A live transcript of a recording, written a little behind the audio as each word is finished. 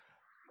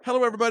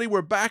Hello, everybody.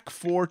 We're back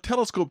for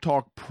Telescope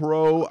Talk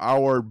Pro.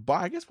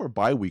 I guess we're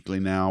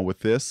bi-weekly now with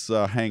this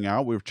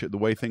hangout. The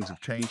way things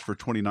have changed for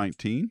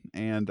 2019.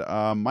 And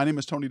my name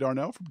is Tony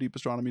Darnell from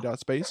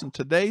deepastronomy.space. And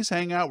today's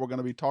hangout, we're going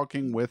to be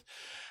talking with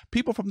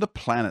people from the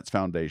Planets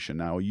Foundation.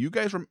 Now, you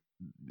guys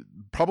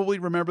probably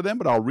remember them,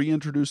 but I'll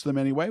reintroduce them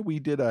anyway. We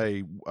did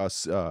a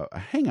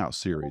hangout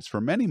series for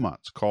many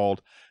months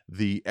called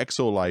the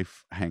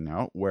ExoLife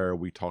Hangout, where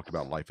we talked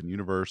about life in the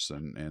universe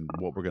and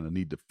what we're going to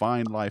need to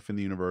find life in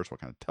the universe, what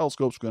kind of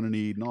telescopes we're going to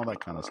need, and all that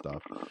kind of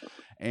stuff.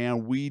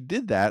 And we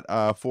did that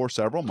for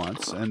several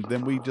months, and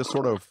then we just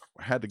sort of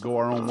had to go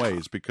our own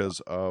ways because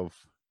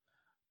of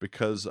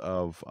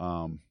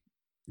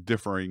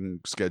differing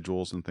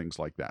schedules and things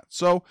like that.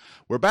 So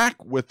we're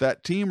back with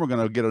that team. We're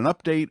going to get an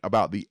update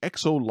about the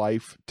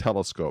ExoLife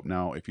telescope.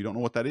 Now, if you don't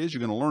know what that is, you're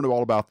going to learn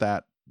all about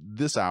that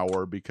this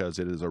hour because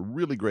it is a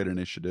really great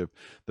initiative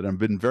that I've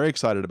been very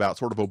excited about,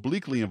 sort of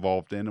obliquely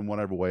involved in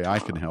whatever way I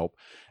can help.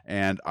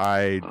 And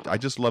I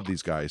just love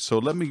these guys. So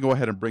let me go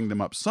ahead and bring them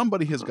up.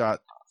 Somebody has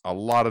got a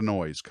lot of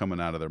noise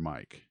coming out of their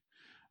mic,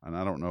 and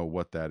I don't know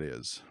what that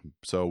is.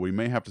 So we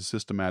may have to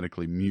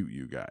systematically mute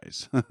you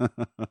guys.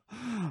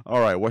 All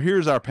right, well,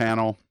 here's our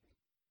panel.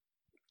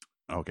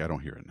 Okay, I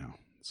don't hear it now.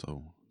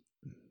 So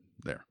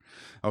there.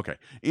 Okay,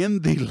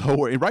 in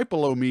the right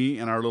below me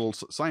in our little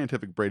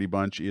scientific Brady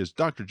Bunch is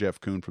Dr.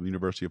 Jeff Kuhn from the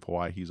University of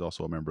Hawaii. He's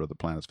also a member of the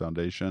Planets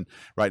Foundation.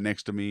 Right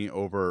next to me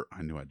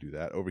I knew I'd do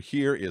that. Over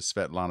here is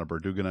Svetlana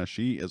Berdugina.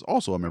 She is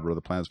also a member of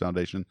the Planets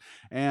Foundation.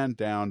 And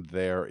down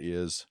there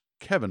is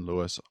Kevin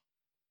Lewis.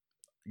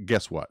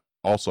 Guess what?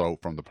 Also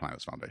from the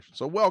Planets Foundation.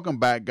 So welcome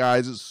back,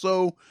 guys. It's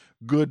so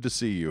good to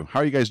see you.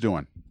 How are you guys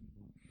doing?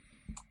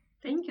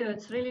 Thank you.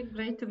 It's really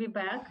great to be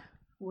back.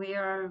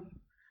 We're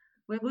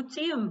a good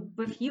team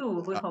with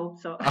you. We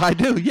hope so. I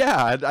do.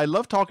 Yeah. I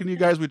love talking to you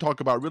guys. We talk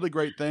about really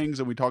great things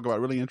and we talk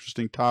about really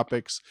interesting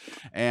topics.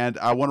 And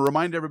I want to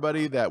remind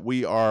everybody that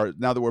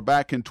now that we're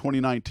back in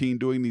 2019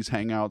 doing these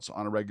hangouts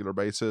on a regular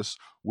basis,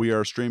 we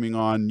are streaming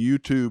on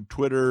YouTube,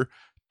 Twitter,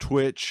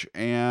 Twitch,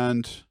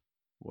 and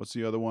what's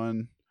the other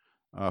one?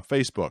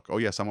 Facebook. Oh,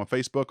 yes, I'm on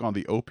Facebook on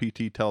the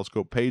OPT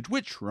Telescope page,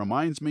 which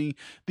reminds me,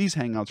 these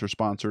hangouts are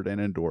sponsored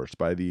and endorsed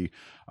by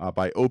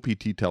by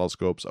OPT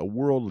Telescopes, a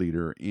world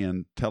leader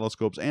in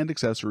telescopes and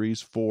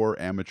accessories for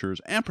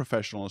amateurs and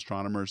professional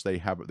astronomers.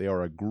 They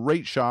are a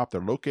great shop. They're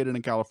located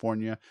in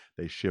California.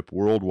 They ship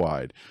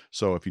worldwide.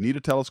 So if you need a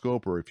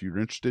telescope or if you're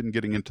interested in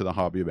getting into the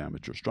hobby of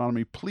amateur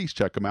astronomy, please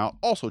check them out.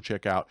 Also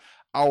check out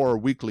our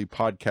weekly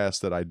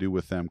podcast that I do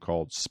with them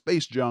called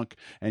Space Junk,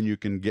 and you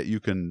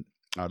can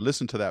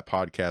listen to that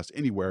podcast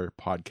anywhere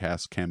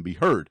podcasts can be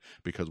heard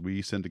because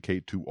we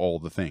syndicate to all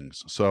the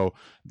things. So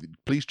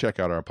please check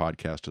out our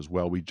podcast as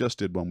well. We just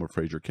did one with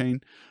Fraser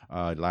Cain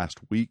last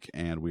week,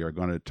 and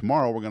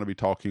tomorrow we're going to be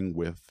talking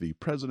with the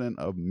president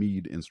of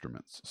Meade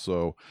Instruments.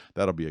 So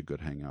that'll be a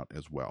good hangout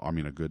as well. I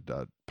mean, a good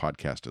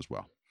podcast as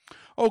well.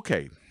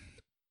 Okay.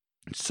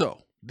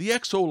 So the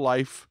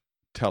ExoLife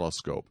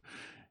telescope.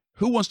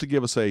 Who wants to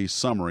give us a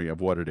summary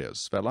of what it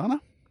is? Svetlana?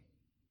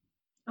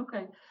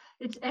 Okay.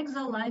 It's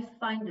ExoLife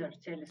Finder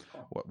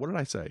telescope. What did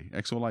I say?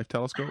 ExoLife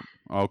telescope?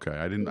 Okay,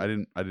 I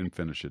didn't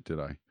finish it, did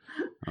I?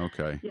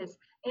 Okay. Yes,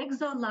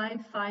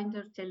 ExoLife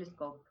Finder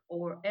telescope,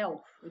 or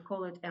ELF. We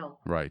call it ELF.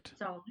 Right.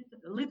 So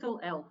little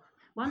ELF,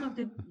 one of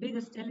the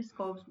biggest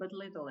telescopes, but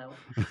little ELF.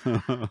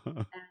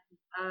 And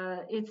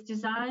it's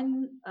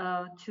designed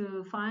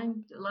to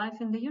find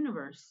life in the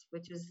universe,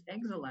 which is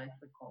ExoLife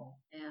we call.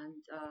 And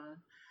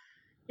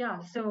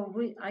so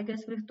I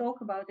guess we'll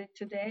talk about it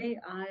today.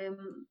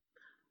 I'm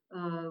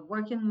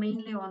working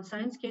mainly on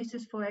science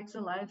cases for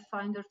ExoLife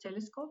Finder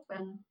telescope,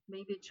 and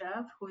maybe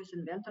Jeff, who is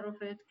inventor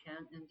of it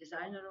and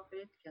designer of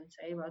it, can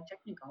say about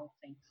technical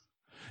things.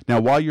 Now,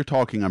 while you're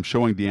talking, I'm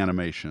showing the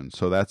animation,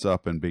 so that's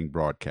up and being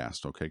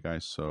broadcast. Okay,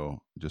 guys.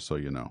 So just so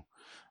you know,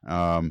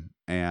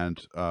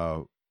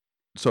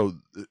 so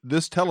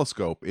this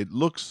telescope, it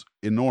looks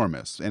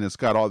enormous, and it's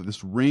got all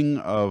this ring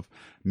of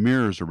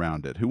mirrors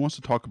around it. Who wants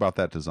to talk about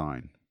that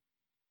design?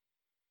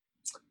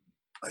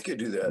 I could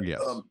do that. Yes.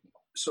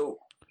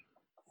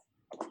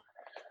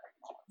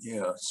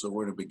 So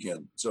where to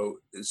begin? So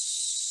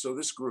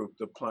this group,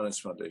 the Planets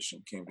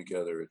Foundation, came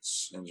together.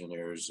 It's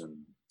engineers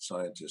and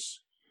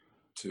scientists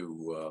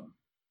to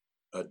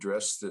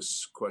address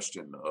this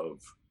question of,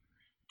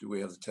 do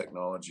we have the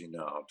technology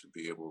now to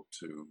be able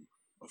to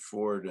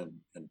afford and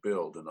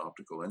build an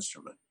optical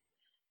instrument?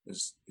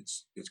 It's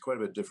quite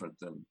a bit different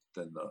than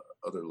the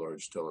other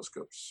large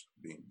telescopes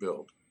being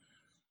built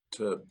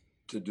to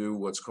do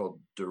what's called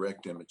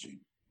direct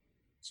imaging.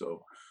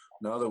 So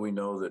now that we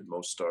know that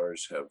most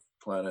stars have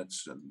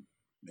planets, and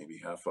maybe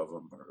half of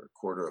them or a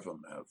quarter of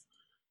them have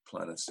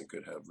planets that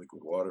could have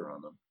liquid water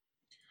on them,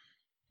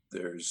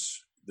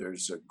 there's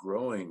a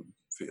growing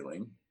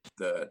feeling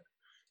that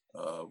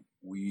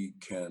we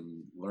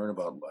can learn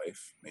about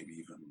life, maybe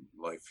even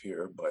life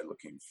here, by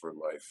looking for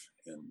life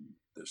in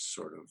this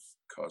sort of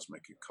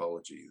cosmic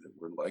ecology that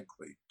we're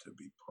likely to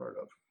be part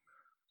of.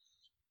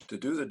 To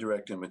do the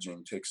direct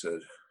imaging takes a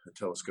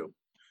telescope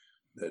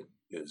that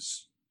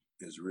is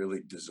is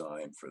really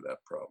designed for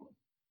that problem.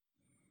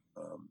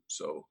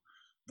 So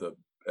the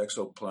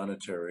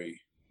exoplanetary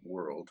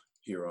world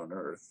here on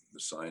Earth, the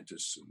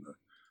scientists and the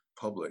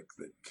public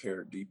that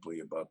care deeply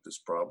about this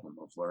problem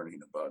of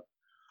learning about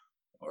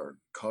our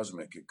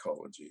cosmic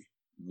ecology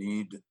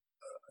need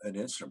an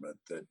instrument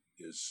that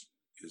is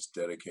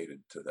dedicated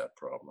to that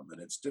problem.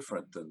 And it's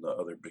different than the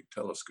other big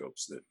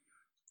telescopes that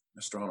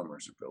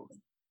astronomers are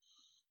building.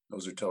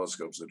 Those are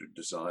telescopes that are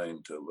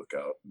designed to look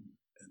out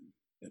and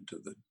into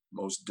the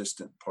most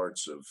distant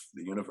parts of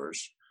the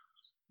universe.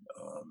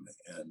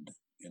 And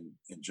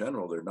in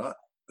general, they're not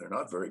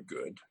very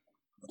good.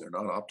 They're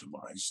not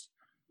optimized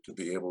to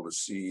be able to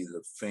see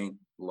the faint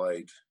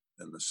light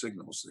and the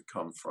signals that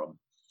come from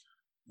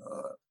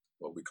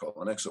what we call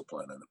an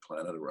exoplanet, a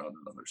planet around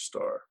another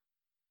star.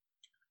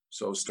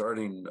 So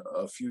starting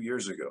a few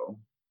years ago,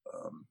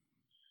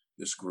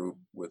 this group,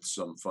 with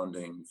some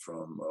funding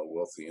from a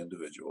wealthy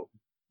individual,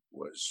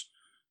 was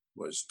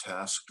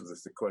tasked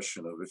with the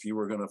question of if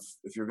you're going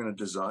to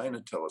design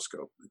a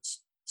telescope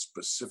that's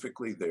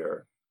specifically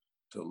there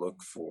to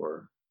look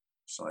for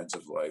signs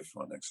of life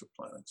on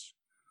exoplanets,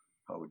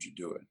 how would you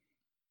do it?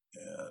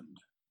 And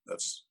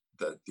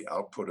the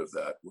output of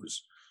that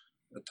was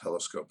a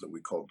telescope that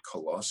we called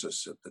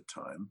Colossus at the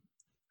time,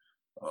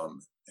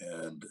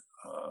 and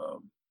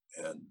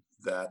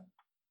that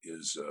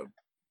is a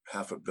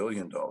 $500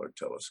 million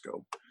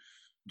telescope.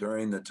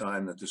 During the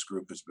time that this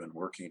group has been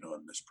working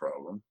on this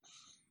problem,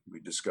 we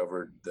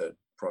discovered that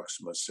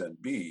Proxima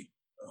Centauri,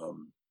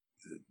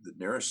 the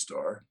nearest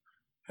star,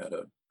 had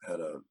a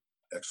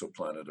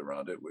exoplanet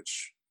around it,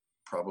 which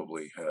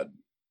probably had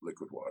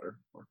liquid water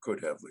or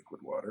could have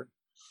liquid water.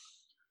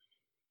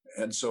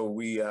 And so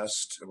we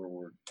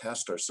were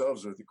tasked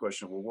ourselves with the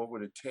question, well, what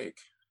would it take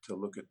to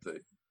look at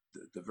the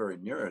very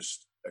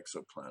nearest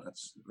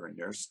exoplanets, the very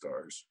nearest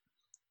stars,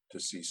 to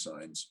see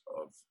signs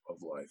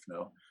of life?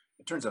 Now,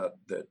 it turns out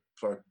that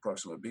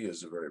Proxima b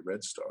is a very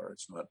red star.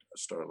 It's not a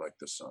star like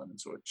the sun. And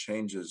so it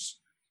changes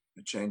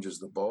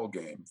the ball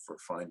game for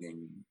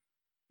finding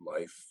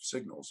life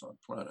signals on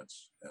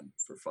planets and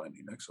for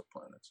finding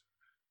exoplanets,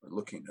 or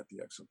looking at the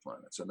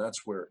exoplanets. And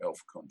that's where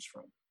ELF comes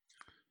from.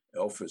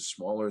 ELF is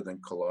smaller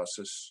than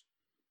Colossus.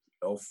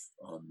 ELF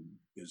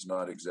is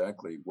not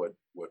exactly what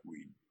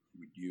we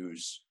would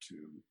use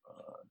to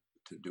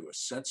do a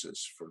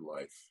census for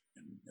life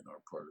in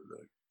our part of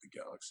the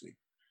galaxy,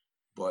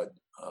 but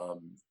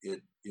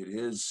it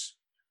is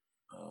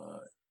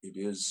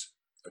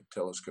a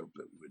telescope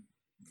that would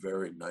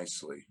very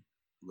nicely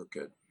look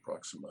at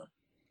Proxima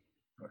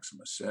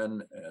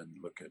Centauri and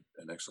look at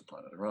an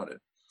exoplanet around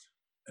it.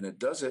 And it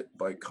does it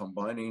by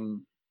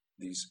combining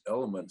these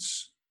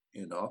elements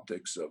in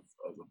optics of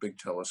a big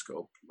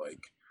telescope.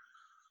 Like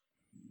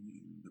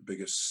the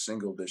biggest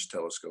single dish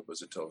telescope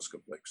is a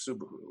telescope like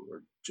Subaru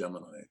or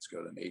Gemini. It's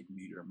got an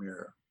 8-meter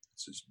mirror.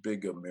 It's as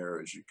big a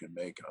mirror as you can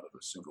make out of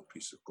a single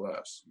piece of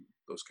glass. In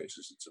those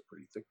cases, it's a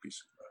pretty thick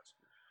piece of glass.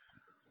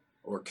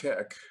 Or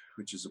Keck,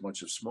 which is a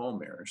bunch of small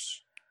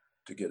mirrors,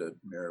 to get a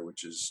mirror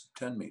which is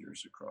 10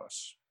 meters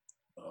across.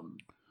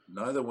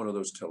 Neither one of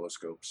those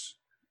telescopes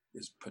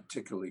is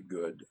particularly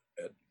good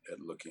at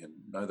looking.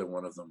 Neither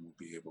one of them will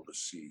be able to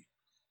see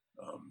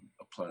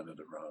a planet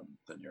around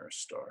the nearest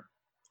star.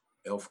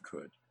 ELF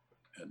could,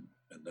 and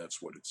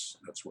that's what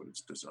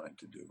it's designed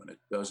to do. And it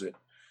does it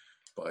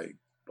by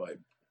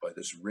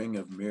this ring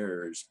of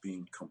mirrors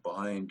being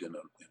combined in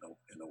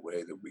a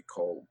way that we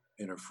call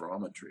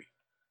interferometry.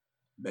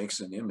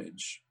 Makes an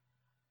image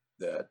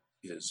that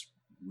is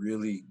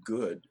really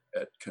good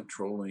at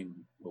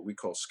controlling what we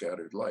call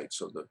scattered light.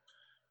 So the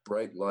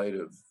bright light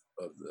of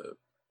the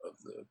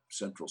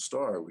central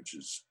star, which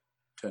is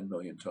 10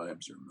 million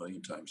times or a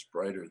million times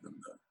brighter than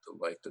the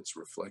light that's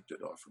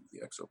reflected off of the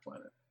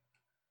exoplanet.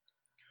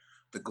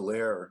 The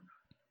glare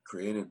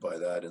created by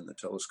that in the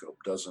telescope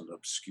doesn't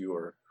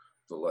obscure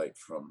the light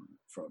from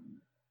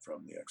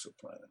the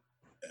exoplanet.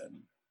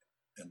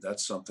 And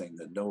that's something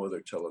that no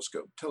other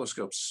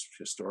telescopes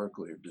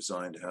historically are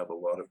designed to have a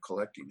lot of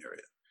collecting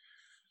area.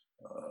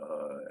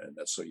 And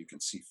that's so you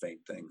can see faint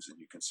things and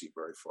you can see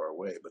very far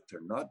away, but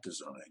they're not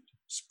designed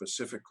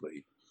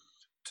specifically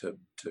to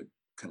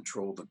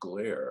control the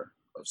glare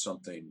of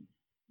something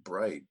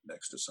bright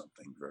next to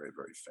something very,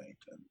 very faint.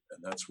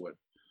 And that's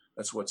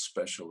what's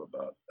special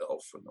about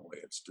ELF and the way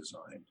it's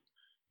designed,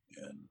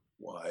 and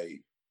why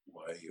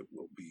it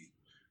will be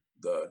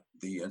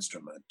the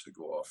instrument to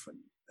go off and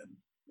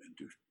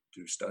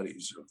do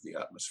studies of the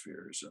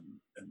atmospheres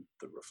and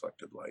the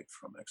reflected light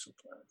from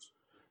exoplanets.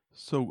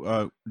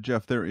 So,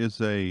 Jeff, there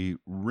is a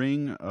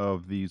ring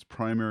of these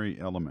primary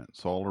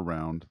elements all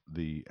around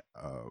the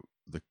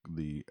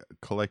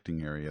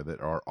collecting area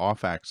that are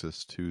off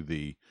axis to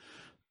the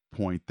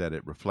point that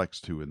it reflects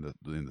to in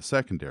the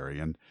secondary.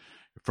 And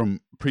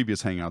from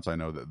previous hangouts, I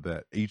know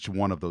that each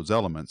one of those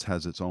elements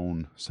has its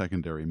own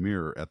secondary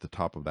mirror at the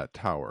top of that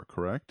tower.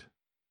 Correct?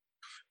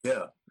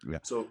 Yeah. Yeah.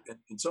 So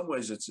in some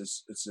ways, it's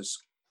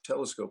this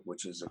telescope,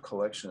 which is a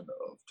collection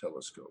of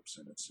telescopes,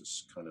 and it's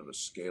this kind of a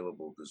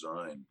scalable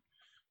design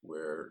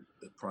where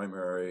the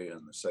primary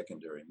and the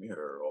secondary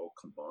mirror are all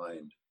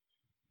combined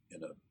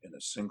in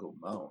a single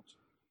mount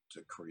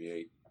to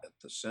create at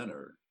the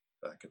center,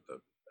 back at the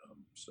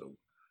so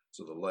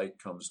the light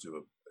comes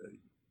to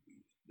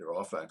they're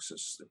off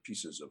axis, the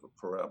pieces of a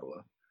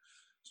parabola.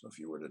 So if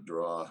you were to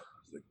draw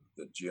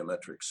the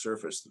geometric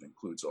surface that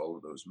includes all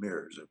of those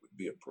mirrors, it would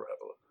be a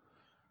parabola.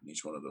 And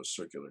each one of those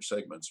circular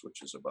segments,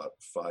 which is about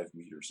 5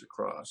 meters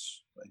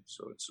across, right?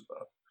 So it's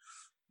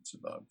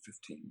about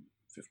 15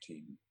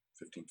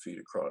 feet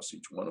across,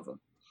 each one of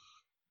them.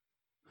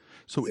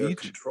 So they're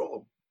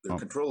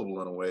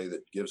controllable in a way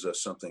that gives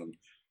us a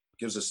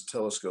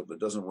telescope that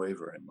doesn't weigh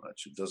very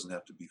much. It doesn't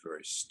have to be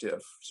very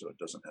stiff, so it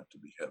doesn't have to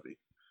be heavy.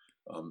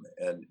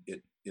 And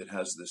it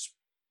has this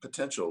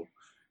potential.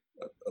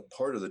 A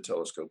part of the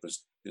telescope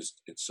is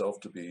itself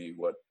to be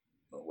what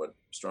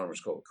astronomers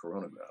call a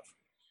coronagraph.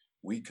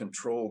 We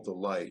control the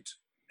light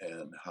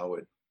and how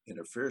it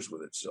interferes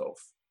with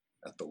itself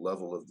at the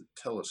level of the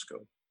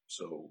telescope.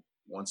 So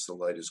once the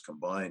light is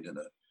combined in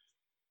a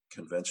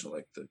conventional,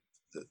 like the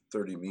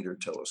 30-meter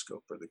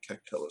telescope or the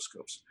Keck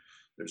telescopes,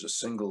 there's a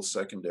single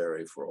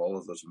secondary for all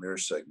of those mirror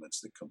segments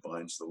that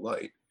combines the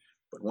light.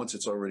 But once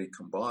it's already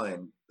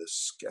combined, the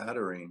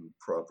scattering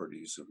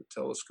properties of the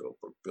telescope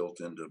are built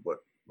into what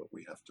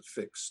we have to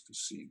fix to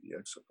see the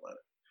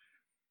exoplanet.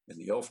 In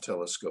the ELF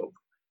telescope,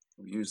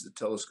 we use the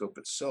telescope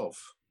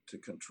itself to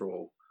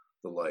control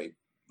the light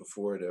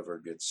before it ever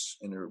gets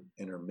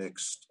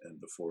intermixed and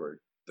before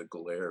the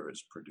glare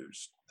is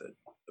produced that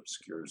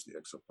obscures the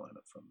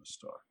exoplanet from the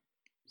star.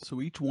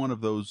 So each one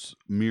of those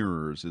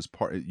mirrors is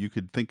you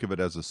could think of it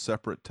as a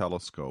separate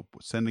telescope,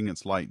 sending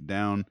its light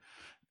down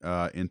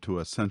into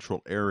a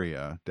central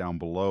area down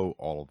below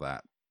all of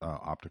that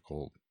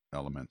optical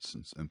elements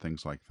and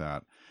things like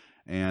that.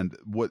 And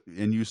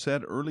you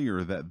said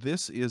earlier that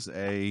this is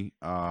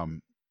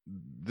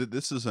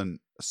this is a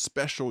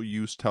special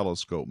use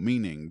telescope,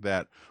 meaning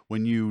that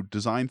when you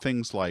design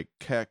things like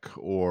Keck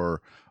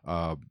or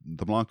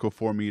the Blanco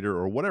 4-meter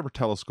or whatever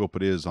telescope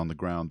it is on the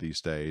ground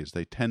these days,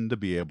 they tend to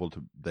be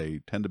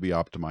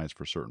optimized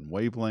for certain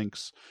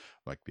wavelengths,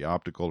 like the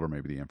optical or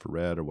maybe the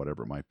infrared or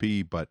whatever it might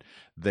be, but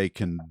they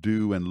can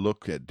do and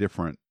look at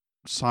different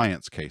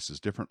science cases,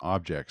 different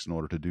objects, in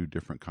order to do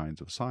different kinds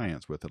of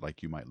science with it.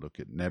 Like you might look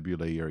at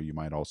nebulae, or you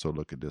might also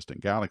look at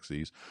distant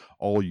galaxies,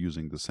 all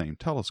using the same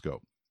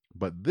telescope.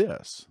 But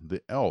this,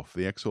 the ELF,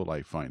 the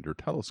Exolight Finder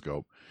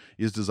telescope,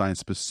 is designed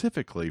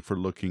specifically for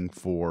looking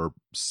for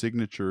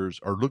signatures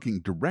or looking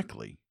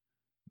directly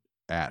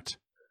at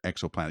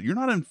exoplanet. You're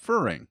not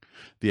inferring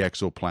the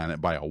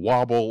exoplanet by a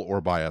wobble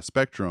or by a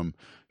spectrum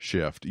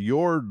shift.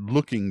 You're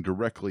looking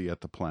directly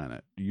at the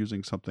planet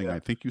using something I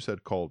think you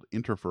said called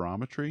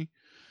interferometry.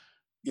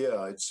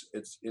 Yeah, it's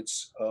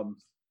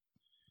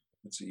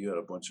let's see, you had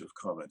a bunch of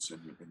comments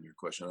in your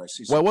question. I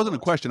see. Well, it wasn't a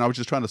question. I was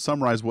just trying to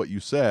summarize what you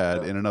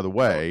said in another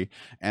way,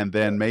 and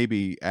then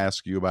maybe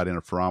ask you about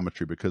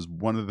interferometry, because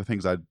one of the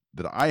things that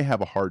I have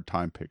a hard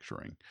time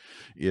picturing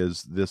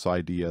is this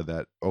idea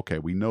that, okay,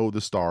 we know the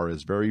star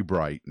is very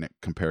bright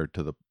compared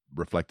to the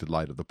reflected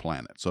light of the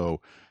planet. So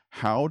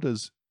how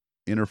does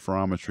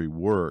interferometry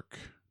work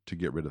to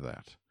get rid of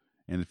that?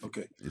 And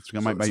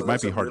it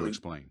might be hard to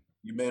explain.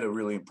 You made a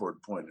really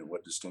important point, and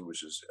what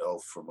distinguishes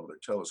ELF from other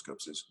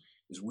telescopes is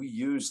we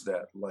use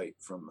that light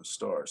from the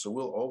star. So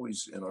we'll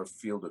always, in our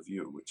field of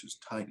view, which is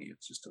tiny,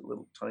 it's just a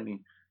little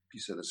tiny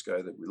piece of the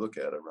sky that we look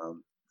at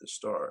around the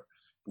star,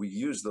 we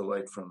use the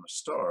light from the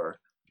star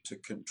to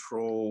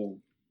control,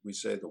 we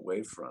say, the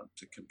wavefront,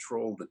 to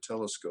control the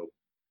telescope,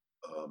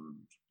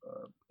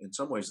 in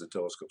some ways the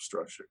telescope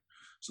structure.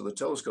 So the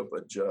telescope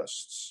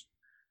adjusts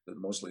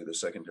mostly the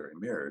secondary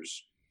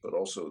mirrors, but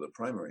also the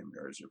primary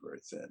mirrors are very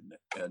thin.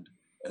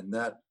 And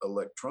that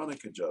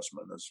electronic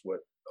adjustment is what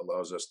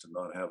allows us to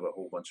not have a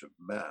whole bunch of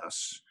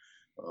mass,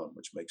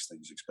 which makes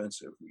things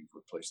expensive. We've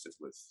replaced it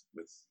with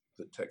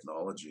the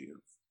technology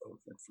of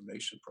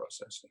information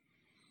processing.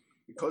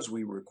 Because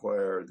we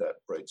require that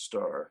bright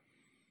star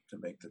to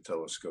make the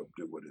telescope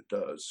do what it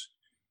does,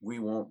 we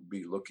won't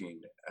be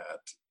looking at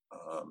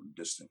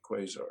distant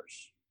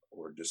quasars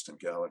or distant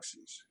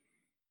galaxies.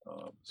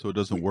 So it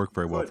doesn't work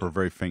very well for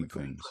very faint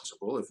things. In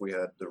principle, if we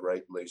had the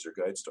right laser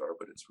guide star,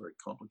 but it's very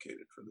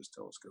complicated for this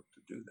telescope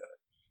to do that,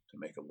 to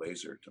make a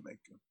laser to make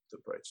the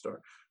bright star.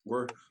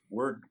 We're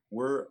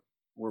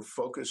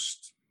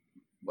focused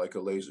like a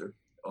laser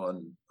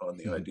on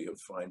the idea of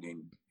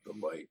finding the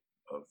light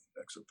of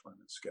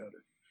exoplanets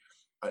scattered.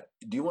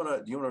 Do you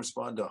want to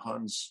respond to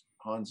Hans?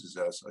 Hans is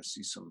asked. I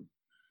see some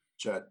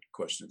chat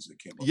questions that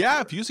came up. Yeah,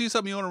 there. If you see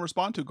something you want to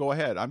respond to, go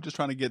ahead. I'm just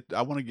trying to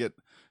I want to get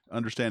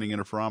understanding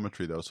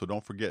interferometry, though, so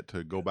don't forget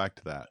to go back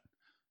to that.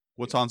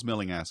 What's Hans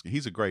Milling asking?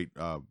 He's a great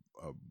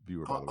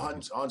viewer, by the way.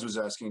 Hans was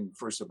asking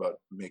first about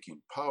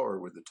making power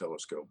with the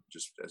telescope,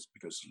 just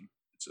because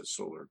it's a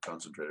solar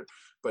concentrator,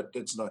 but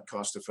it's not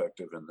cost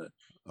effective. And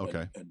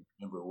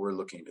remember, we're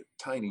looking at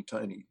tiny,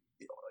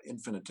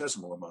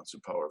 infinitesimal amounts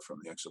of power from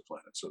the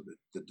exoplanet. So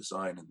the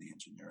design and the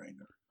engineering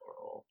are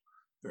all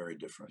very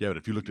different. Yeah, but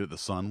if you looked at the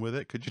sun with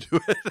it, could you do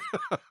it?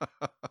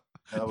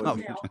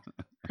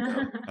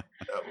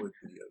 That would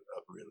be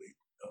a really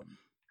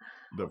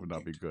That would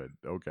not be good.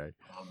 Okay.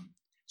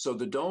 So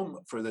the dome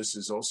for this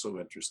is also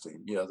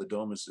interesting. Yeah, the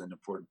dome is an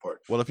important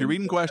part. Well, if you're And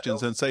reading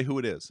questions, then say who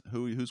it is.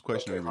 Whose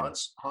question okay, are you reading?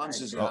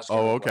 Hans is Oh, asking.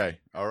 oh, okay.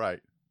 All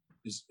right.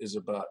 Is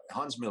about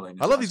Hans Milling.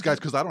 I love these guys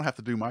because I don't have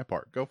to do my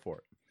part. Go for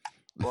it.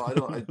 Well, I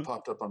don't. It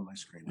popped up on my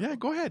screen. Yeah,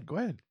 go ahead. Go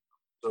ahead.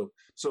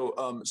 So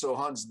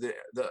Hans, the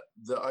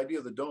idea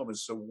of the dome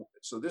is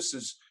so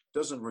this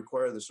doesn't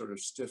require the sort of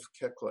stiff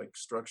keck-like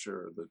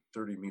structure of the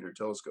 30-meter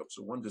telescope.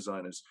 So one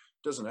design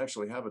doesn't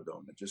actually have a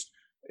dome.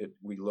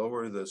 We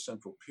lower the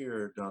central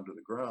pier down to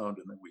the ground,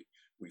 and then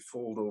we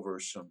fold over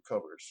some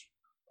covers,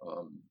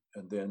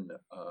 and then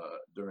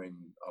during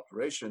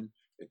operation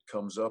it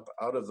comes up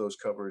out of those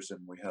covers, and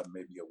we have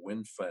maybe a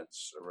wind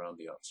fence around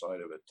the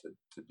outside of it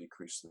to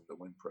decrease the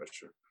wind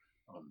pressure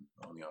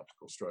on the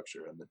optical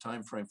structure. And the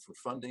time frame for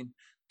funding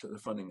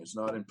is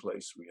not in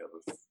place. We have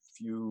a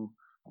few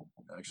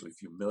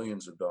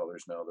millions of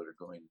dollars now that are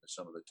going into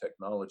some of the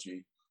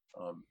technology.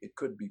 It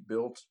could be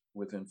built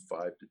within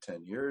 5 to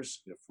 10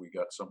 years if we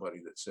got somebody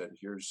that said,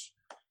 here's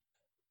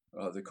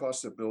the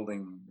cost of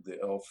building the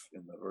ELF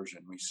in the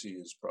version we see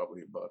is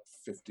probably about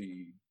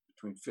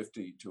between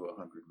 $50 to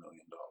 $100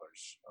 million.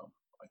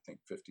 I think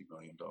 $50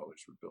 million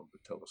would build the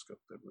telescope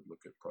that would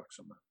look at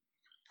Proxima,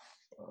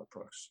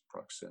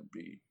 Proxen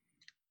B.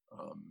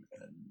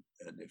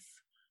 And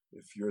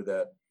if you're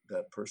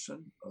that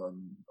person,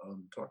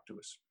 talk to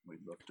us.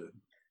 We'd love to.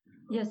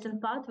 Yes, in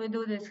part we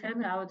do these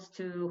hangouts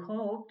to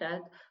hope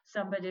that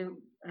somebody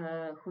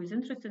who is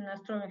interested in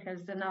astronomy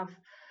has enough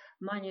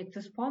money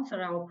to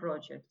sponsor our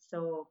project.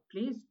 So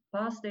please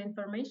pass the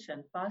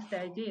information, pass the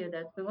idea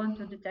that we want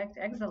to detect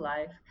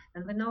exolife,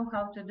 and we know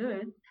how to do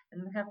it,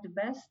 and we have the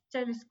best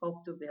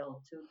telescope to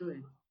build to do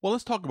it. Well,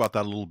 let's talk about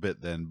that a little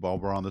bit then, while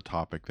we're on the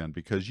topic then,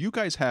 because you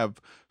guys have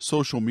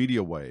social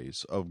media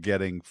ways of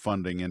getting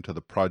funding into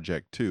the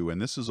project too. And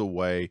this is a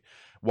way,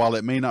 while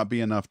it may not be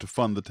enough to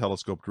fund the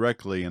telescope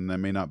directly, and that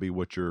may not be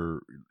what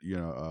you're,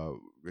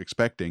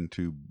 expecting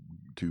to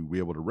be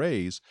able to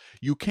raise,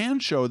 you can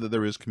show that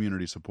there is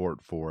community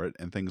support for it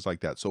and things like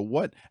that. So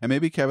and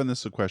maybe Kevin, this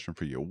is a question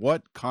for you.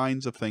 What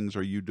kinds of things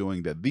are you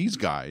doing that these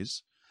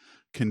guys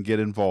can get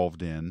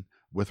involved in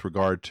with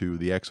regard to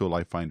the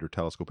ExoLife Finder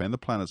telescope and the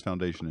Planets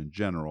Foundation in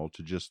general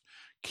to just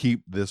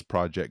keep this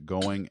project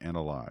going and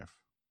alive?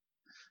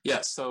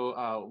 Yeah,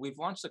 so we've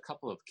launched a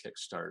couple of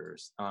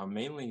Kickstarters,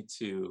 mainly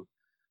to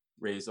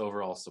raise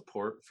overall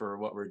support for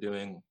what we're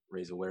doing,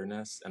 raise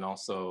awareness, and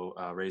also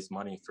raise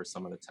money for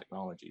some of the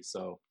technology.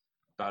 So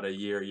about a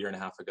year and a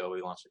half ago,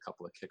 we launched a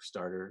couple of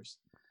Kickstarters.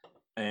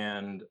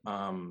 And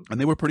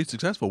they were pretty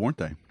successful, weren't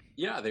they?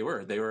 Yeah, they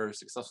were. They were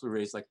successfully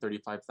raised like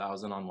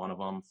 $35,000 on one of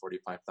them,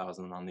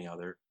 $45,000 on the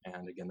other.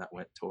 And again, that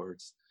went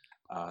towards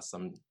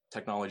some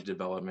technology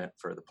development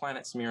for the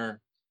Planet Smear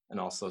and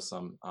also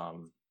some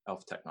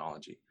ELF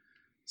technology.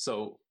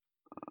 So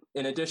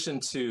in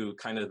addition to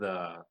kind of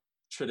the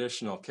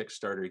traditional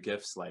Kickstarter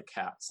gifts like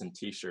hats and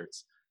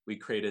t-shirts, we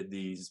created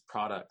these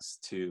products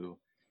to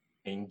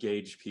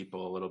engage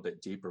people a little bit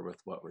deeper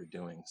with what we're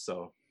doing.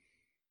 So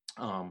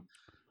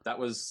that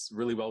was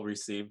really well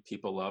received.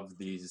 People loved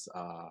these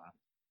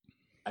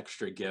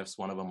extra gifts.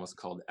 One of them was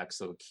called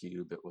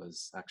ExoCube. It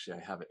was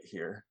actually, I have it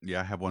here. Yeah,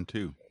 I have one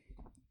too.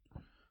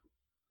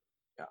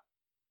 Yeah,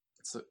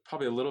 it's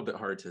probably a little bit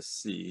hard to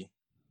see,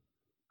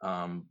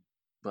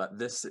 but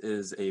this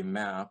is a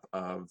map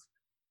of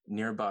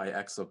nearby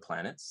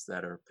exoplanets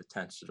that are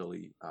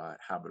potentially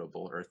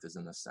habitable. Earth is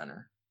in the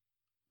center.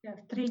 Yeah,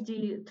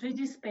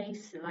 3D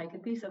space, like a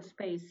piece of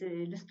space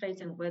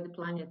illustrating where the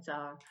planets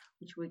are,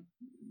 which we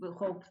will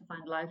hope to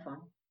find life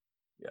on.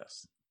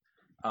 Yes.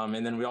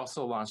 And then we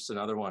also launched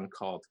another one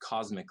called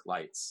Cosmic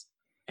Lights.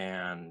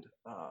 And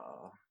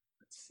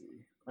let's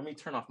see. Let me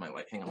turn off my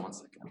light. Hang on one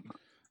second.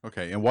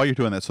 Okay, and while you're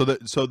doing that,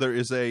 so there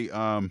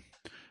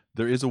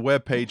is a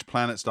web page,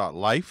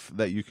 planets.life,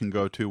 that you can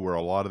go to where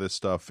a lot of this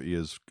stuff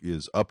is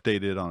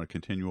updated on a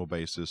continual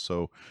basis,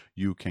 so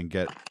you can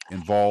get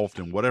involved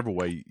in whatever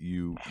way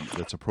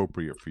that's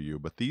appropriate for you.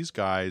 But these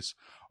guys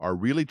are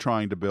really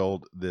trying to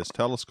build this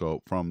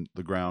telescope from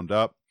the ground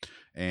up,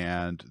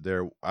 and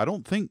I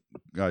don't think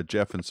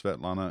Jeff and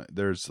Svetlana,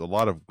 there's a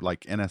lot of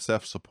like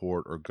NSF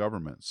support or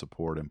government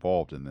support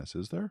involved in this,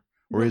 is there?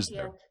 Or not is yet,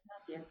 there? Not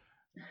yet.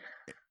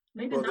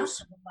 Maybe not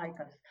like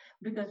us,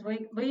 because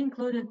we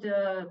included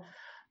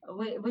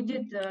we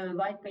did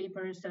white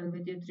papers, and we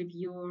did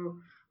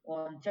review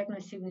on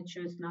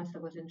techno-signatures.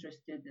 NASA was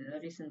interested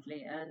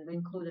recently, and we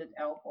included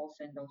ELF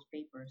also in those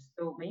papers.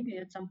 So maybe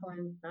at some point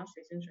NASA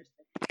is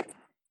interested.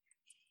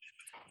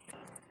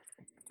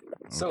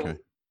 So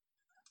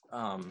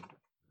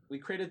we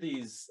created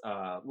these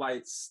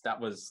lights. I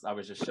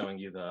was just showing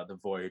you the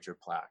Voyager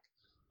plaque.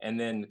 And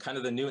then kind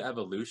of the new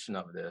evolution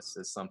of this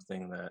is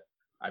something that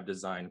I've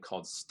designed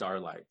called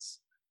Starlights.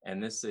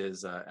 And this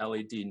is a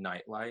LED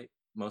nightlight,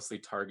 mostly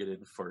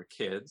targeted for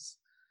kids.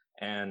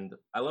 And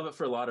I love it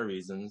for a lot of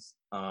reasons,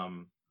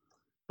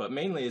 but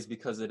mainly is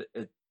because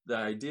the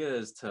idea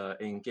is to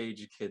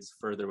engage kids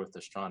further with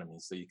astronomy.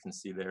 So you can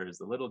see there is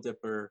the Little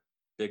Dipper,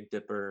 Big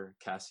Dipper,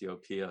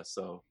 Cassiopeia.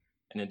 So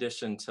in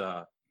addition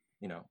to,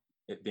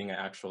 it being an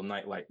actual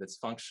nightlight that's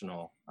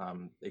functional,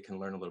 they can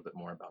learn a little bit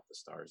more about the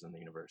stars and the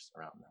universe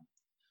around them.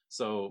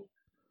 So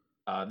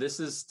this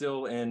is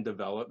still in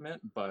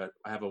development, but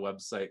I have a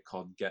website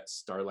called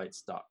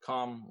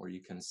getstarlights.com where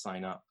you can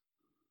sign up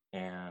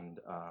and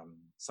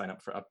sign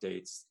up for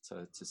updates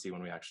to see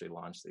when we actually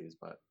launch these.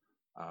 But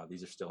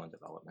these are still in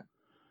development.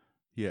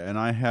 Yeah, and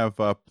I have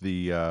up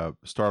the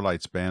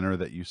Starlights banner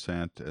that you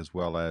sent, as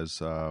well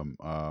as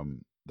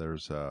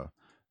there's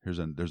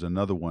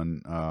another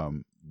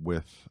one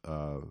with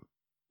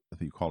I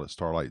think you call it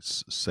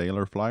Starlight's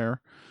Sailor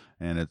Flyer,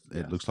 and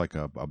it looks like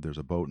there's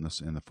a boat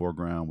in the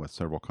foreground with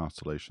several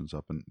constellations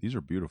up, and these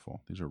are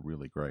beautiful. These are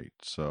really great.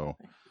 So.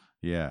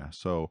 Yeah,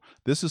 so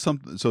this is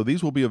something. So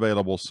these will be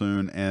available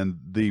soon, and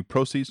the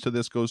proceeds to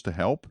this goes to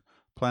help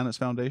Planets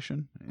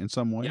Foundation in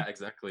some way. Yeah,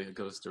 exactly. It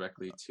goes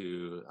directly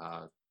to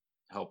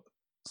help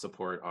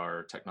support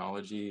our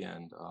technology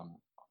and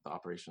the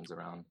operations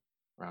around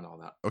all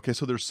that. Okay,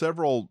 so there's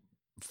several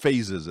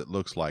phases. It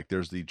looks like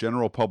there's the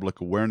general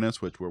public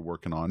awareness, which we're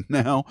working on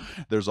now.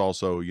 There's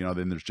also,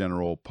 then there's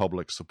general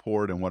public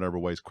support in whatever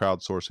ways,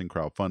 crowdsourcing,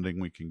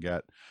 crowdfunding we can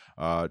get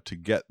to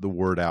get the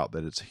word out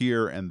that it's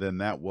here, and then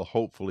that will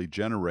hopefully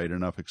generate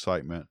enough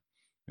excitement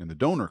in the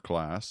donor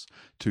class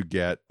to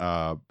get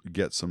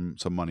some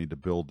money to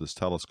build this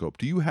telescope.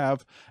 Do you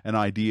have an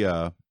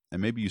idea?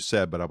 And maybe you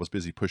said, but I was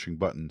busy pushing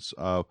buttons.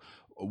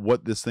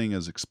 What this thing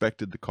is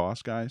expected to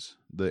cost, guys?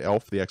 The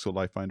ELF, the Exo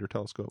Light Finder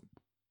telescope.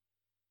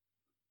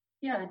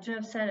 Yeah,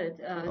 Jeff said it.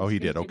 Oh, he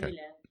did. 50 Okay.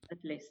 million, at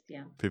least,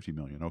 yeah. 50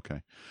 million.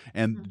 Okay.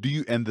 And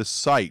and the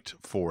site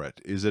for it,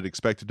 is it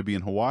expected to be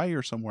in Hawaii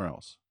or somewhere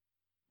else?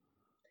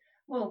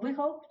 Well, we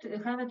hope to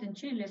have it in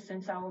Chile,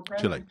 since our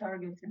present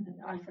target is in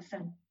Alpha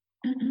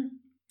Centauri.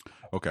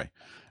 Okay.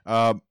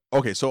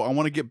 Okay, so I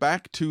want to get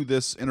back to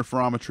this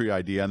interferometry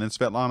idea, and then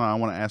Svetlana, I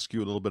want to ask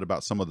you a little bit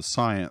about some of the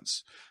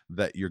science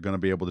that you're going to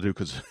be able to do,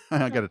 because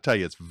I got to tell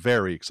you, it's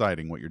very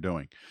exciting what you're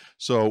doing.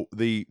 So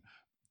the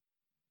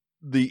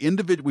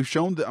individual, we've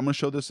shown that, I'm going to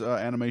show this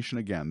animation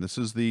again. This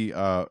is the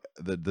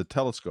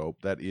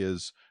telescope that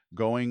is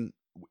going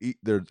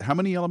there. How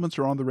many elements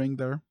are on the ring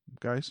there,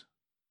 guys?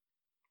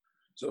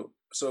 So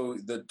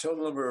the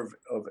total number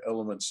of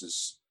elements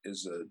is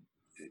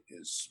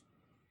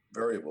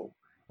variable.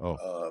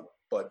 Oh.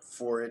 But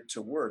for it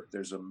to work,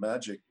 there's a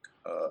magic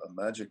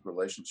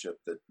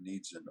relationship that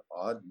needs an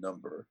odd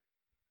number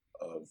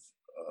of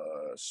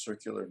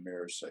circular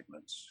mirror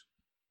segments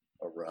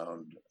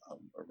around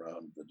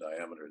the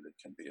diameter that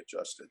can be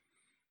adjusted.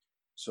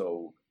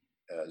 So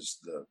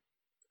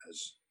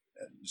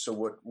so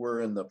what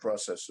we're in the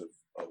process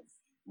of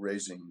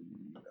raising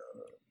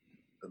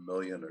 $1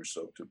 million or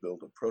so to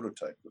build a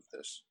prototype of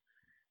this.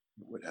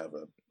 It would have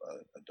a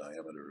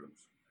diameter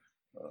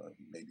of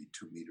maybe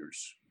 2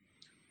 meters.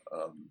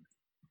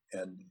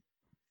 And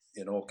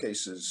in all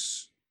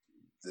cases,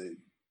 the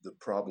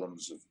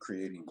problems of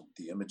creating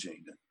the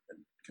imaging and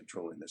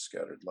controlling the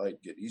scattered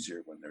light get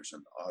easier when there's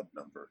an odd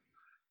number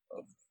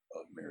of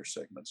mirror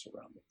segments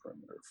around the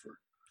perimeter for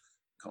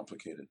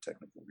complicated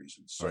technical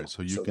reasons. All right,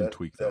 so you can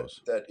tweak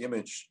those. That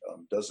image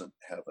doesn't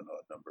have an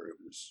odd number. It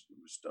was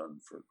done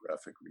for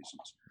graphic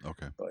reasons.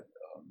 Okay. But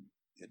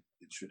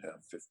it should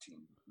have 15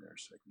 mirror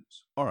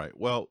segments. All right.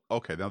 Well,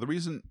 okay. Now the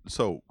reason,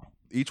 so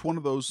each one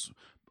of those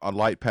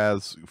light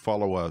paths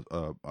follow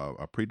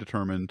a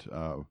predetermined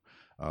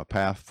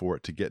path for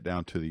it to get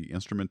down to the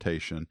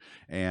instrumentation,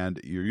 and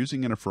you're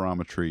using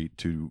interferometry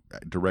to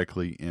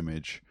directly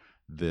image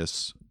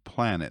this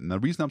planet. And the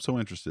reason I'm so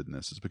interested in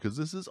this is because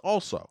this is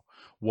also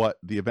what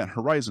the Event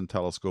Horizon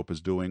Telescope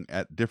is doing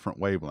at different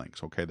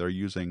wavelengths. Okay, they're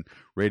using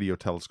radio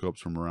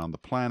telescopes from around the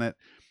planet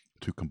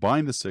to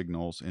combine the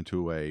signals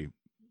into a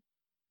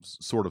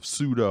sort of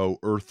pseudo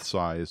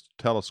Earth-sized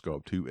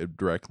telescope to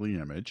directly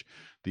image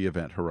the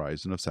event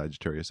horizon of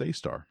Sagittarius A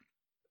star.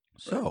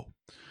 So,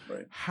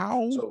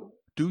 how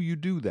do you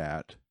do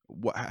that?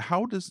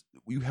 How does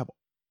you have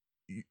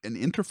an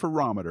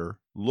interferometer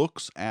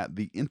looks at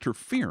the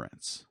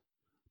interference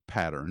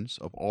patterns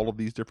of all of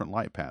these different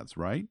light paths,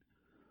 right?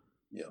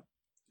 Yeah.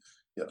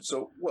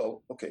 So,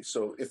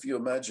 so if you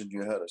imagine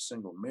you had a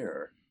single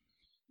mirror,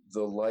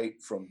 the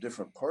light from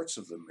different parts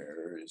of the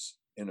mirror is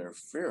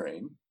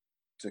interfering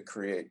to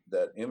create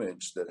that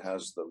image that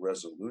has the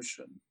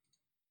resolution,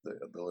 the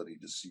ability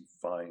to see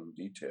fine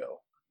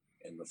detail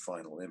in the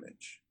final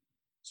image.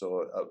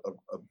 So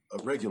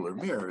a regular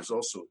mirror is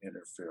also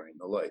interfering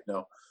the light.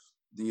 Now,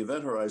 the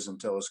Event Horizon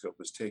Telescope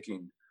is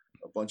taking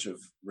a bunch of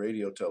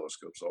radio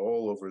telescopes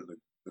all over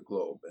the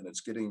globe, and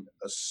it's getting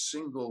a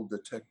single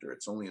detector.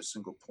 It's only a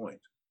single point.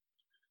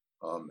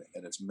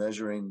 And it's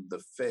measuring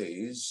the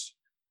phase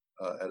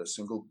at a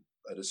single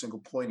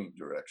pointing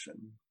direction.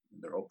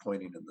 And they're all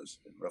pointing in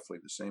roughly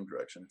the same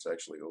direction. It's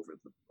actually over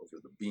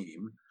the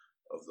beam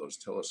of those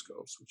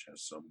telescopes, which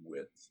has some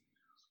width.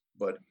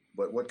 But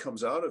what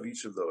comes out of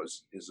each of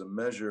those is a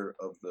measure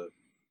of the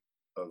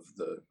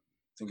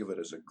think of it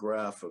as a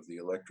graph of the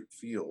electric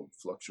field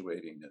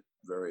fluctuating at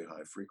very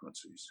high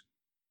frequencies.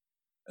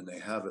 and they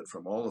have it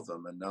from all of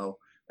them. And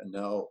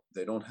now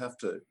they don't have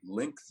to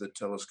link the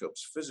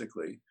telescopes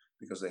physically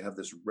because they have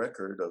this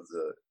record of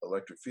the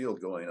electric field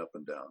going up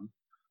and down.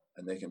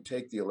 And they can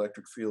take the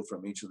electric field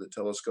from each of the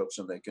telescopes,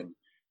 and they can,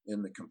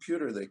 in the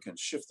computer, they can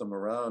shift them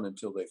around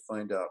until they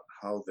find out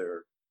how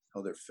they're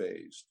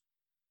phased.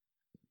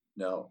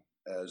 Now,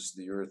 as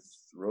the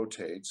Earth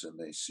rotates and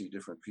they see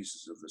different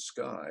pieces of the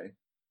sky,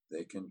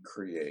 they can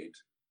create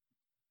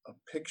a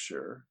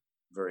picture,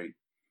 very,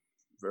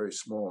 very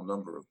small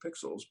number of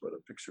pixels, but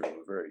a picture of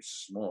a very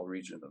small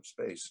region of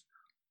space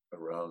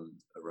around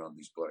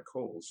these black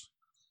holes.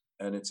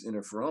 And it's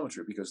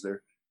interferometry because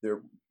they're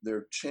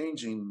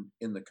changing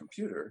in the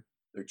computer.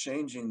 They're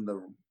changing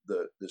the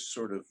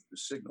sort of the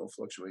signal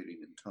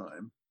fluctuating in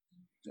time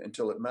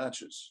until it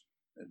matches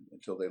and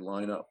until they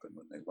line up. And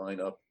when they line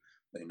up,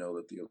 they know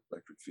that the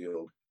electric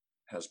field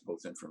has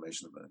both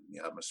information about it.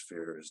 The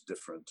atmosphere is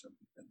different, and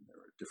there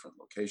are different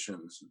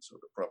locations, and so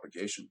the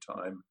propagation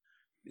time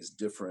is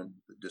different.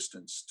 The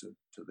distance to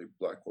the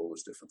black hole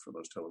is different for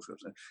those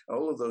telescopes. And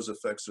all of those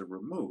effects are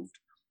removed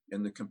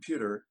in the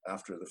computer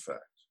after the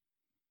fact.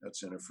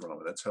 That's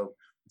interferometry. That's how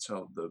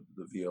the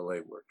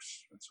VLA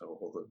works. That's how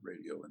all the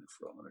radio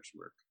interferometers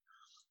work.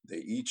 They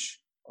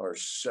each are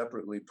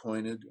separately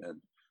pointed,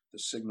 and the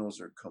signals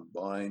are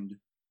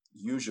combined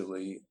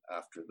usually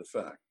after the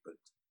fact. But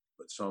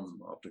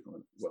some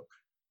optical, well,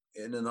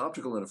 in an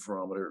optical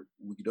interferometer,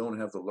 we don't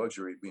have the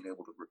luxury of being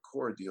able to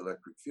record the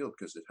electric field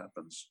because it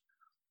happens,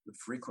 the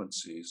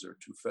frequencies are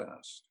too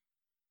fast.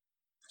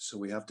 So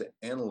we have to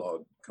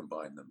analog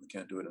combine them. We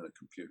can't do it in a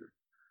computer.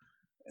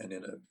 And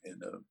in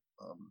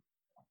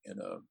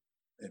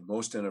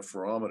most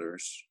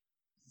interferometers,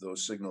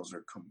 those signals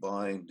are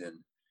combined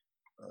in.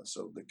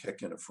 So the Keck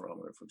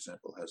interferometer, for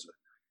example, has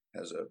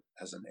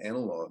an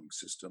analog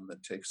system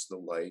that takes the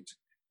light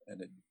and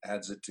it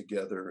adds it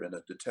together in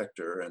a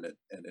detector, and it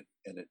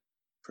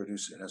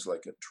produces. It has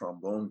like a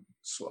trombone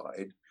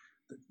slide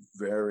that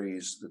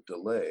varies the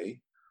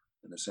delay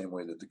in the same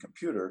way that the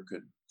computer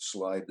could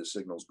slide the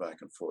signals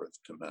back and forth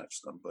to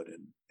match them. But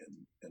in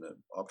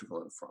an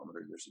optical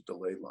interferometer, there's a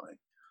delay line.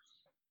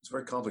 It's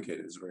very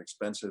complicated. It's very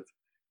expensive,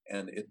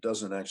 and it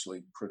doesn't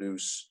actually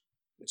produce.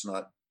 It's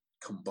not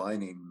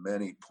combining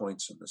many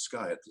points in the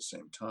sky at the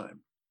same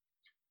time.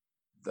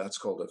 That's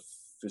called a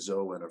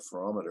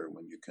physo-interferometer,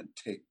 when you can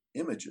take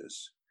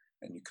images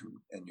and you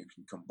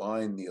can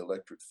combine the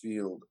electric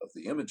field of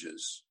the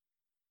images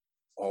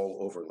all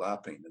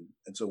overlapping.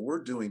 And so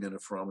we're doing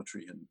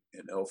interferometry in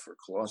ELF or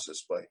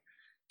Colossus by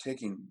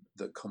taking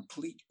the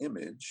complete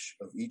image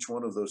of each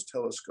one of those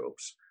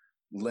telescopes,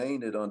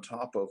 laying it on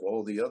top of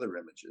all the other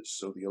images.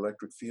 So the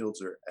electric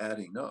fields are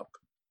adding up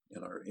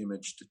in our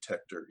image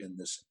detector in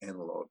this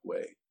analog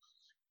way.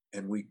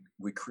 And we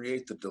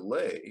create the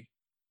delay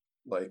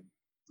like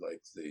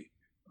the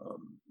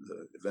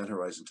Event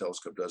Horizon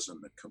Telescope does in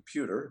the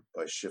computer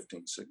by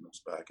shifting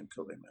signals back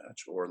until they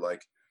match, or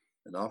like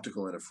an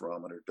optical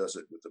interferometer does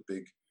it with a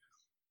big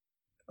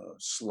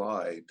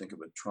slide. Think of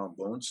a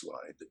trombone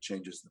slide that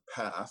changes the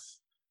path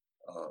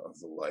of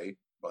the light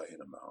by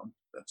an amount.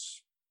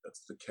 That's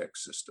the Keck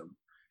system.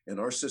 In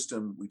our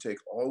system, we take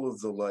all of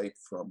the light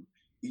from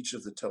each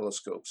of the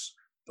telescopes,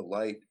 the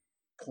light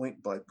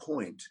point by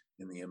point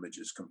in the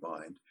images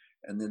combined,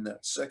 and then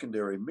that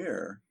secondary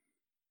mirror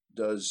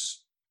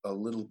does a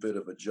little bit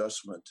of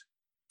adjustment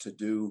to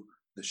do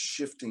the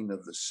shifting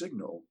of the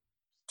signal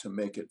to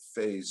make it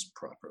phase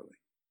properly.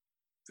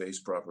 Phase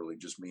properly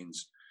just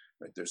means,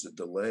 right, there's a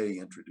delay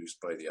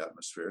introduced by the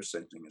atmosphere.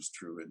 Same thing is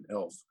true in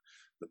ELF.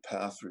 The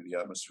path through the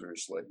atmosphere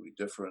is slightly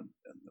different,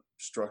 and the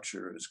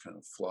structure is kind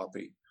of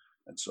floppy.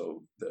 And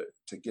so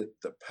to get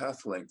the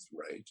path length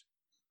right,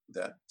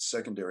 that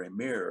secondary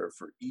mirror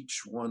for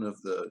each one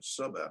of the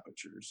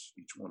sub-apertures,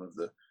 each one of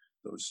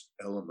those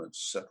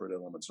elements, separate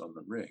elements on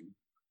the ring,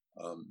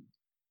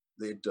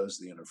 it does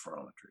the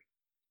interferometry.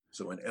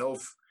 So in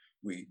ELF,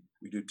 we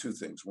do two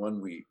things.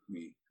 One,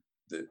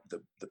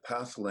 the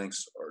path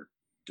lengths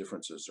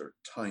differences are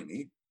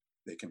tiny.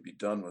 They can be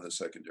done with a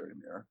secondary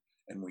mirror,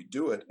 and we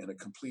do it in a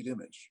complete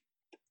image.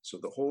 So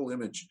the whole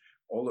image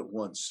all at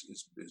once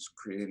is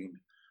creating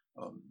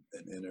an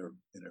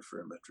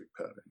interferometric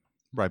pattern.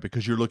 Right,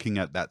 because you're looking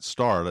at that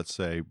star, let's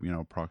say,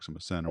 Proxima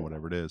Centauri or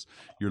whatever it is.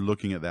 You're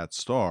looking at that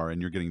star and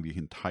you're getting the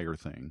entire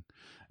thing.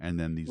 And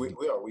then these...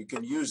 We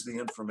can use the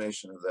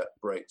information of that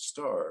bright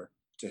star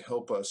to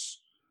help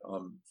us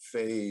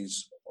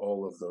phase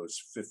all of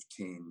those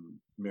 15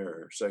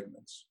 mirror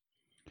segments.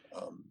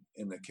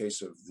 In the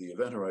case of the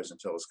Event Horizon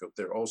Telescope,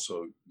 they're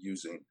also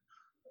using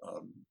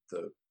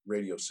the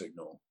radio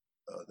signal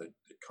that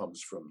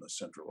comes from the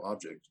central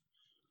object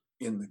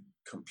in the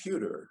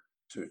computer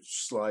to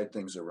slide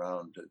things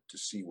around to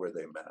see where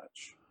they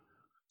match.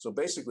 So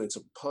basically it's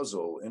a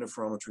puzzle.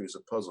 Interferometry is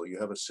a puzzle. You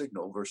have a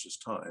signal versus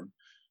time.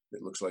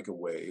 It looks like a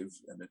wave,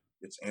 and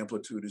its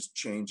amplitude is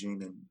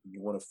changing, and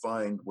you want to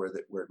find where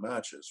it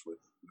matches with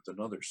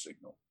another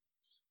signal.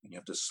 And you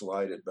have to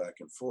slide it back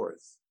and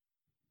forth.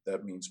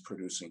 That means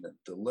producing a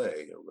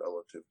delay, a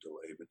relative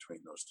delay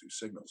between those two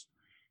signals.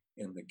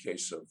 In the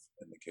case of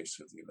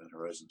the Event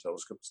Horizon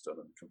Telescope, it's done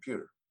on the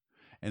computer.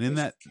 And in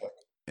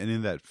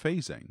that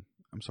phasing,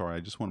 I'm sorry, I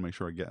just want to make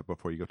sure I get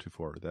before you go too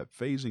far. That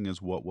phasing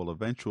is what will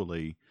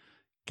eventually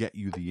get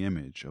you the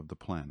image of the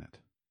planet.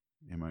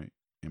 Am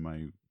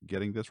I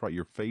getting this right?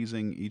 You're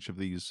phasing each of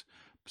these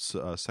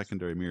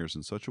secondary mirrors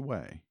in such a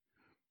way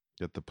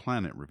that the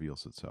planet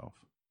reveals itself.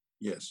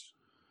 Yes,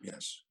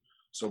 yes.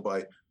 So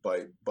by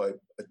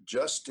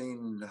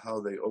adjusting how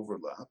they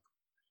overlap,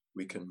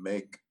 we can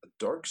make a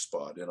dark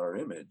spot in our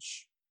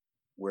image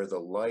where the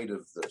light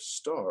of the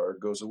star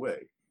goes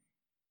away.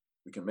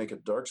 We can make a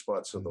dark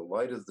spot so the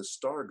light of the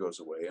star goes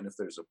away, and if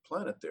there's a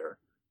planet there,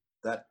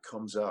 that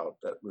comes out,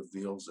 that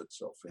reveals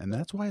itself. And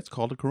that's why it's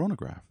called a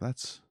coronagraph.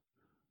 That's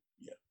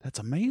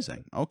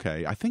amazing.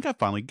 Okay, I think I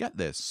finally get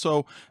this.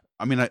 So,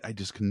 I mean, I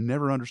just can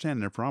never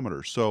understand an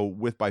interferometer. So,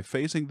 by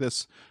phasing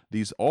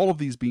all of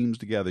these beams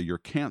together, you're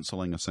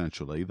canceling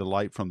essentially the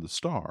light from the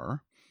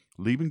star,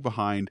 leaving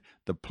behind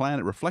the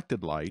planet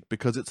reflected light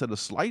because it's at a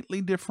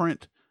slightly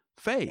different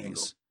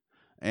phase.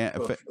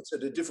 It's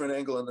at a different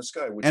angle in the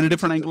sky. And a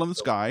different angle in the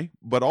sky,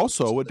 but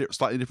also a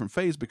slightly different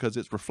phase because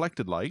it's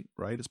reflected light,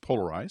 right? It's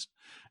polarized.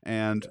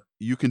 And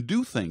you can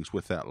do things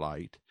with that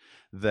light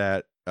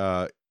that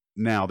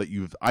now that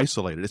you've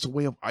isolated. It's a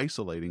way of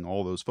isolating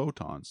all those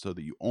photons so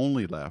that you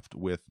only left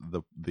with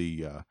the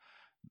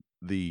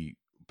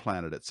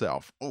planet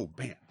itself. Oh,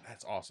 man,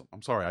 that's awesome.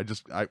 I'm sorry.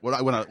 When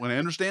I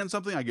understand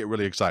something, I get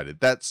really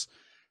excited. That's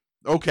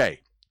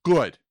okay.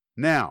 Good.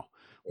 Now,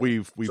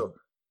 we've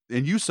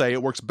and you say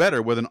it works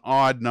better with an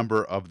odd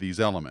number of these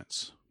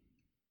elements.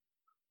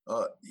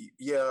 That's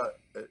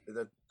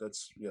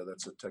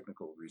a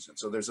technical reason.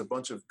 So there's a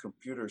bunch of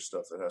computer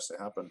stuff that has to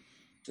happen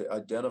to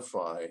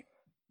identify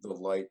the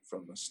light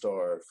from the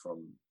star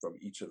from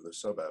each of the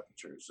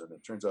subapertures, and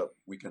it turns out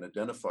we can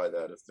identify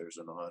that if there's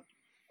an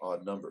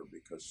odd number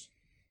because.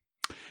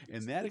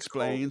 And that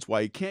explains why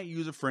you can't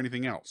use it for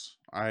anything else.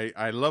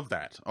 I love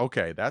that.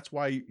 Okay, that's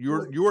why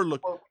you're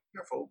looking.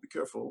 Well, be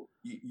careful.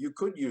 You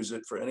could use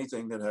it for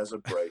anything that has a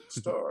bright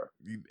star.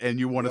 And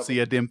you want to see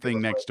a dim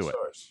thing next to it.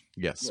 Stars.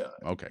 Yes.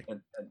 Yeah. Okay.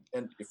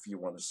 And if you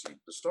want to see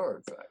the star,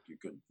 in fact, you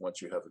can, once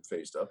you have it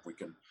phased up, we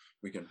can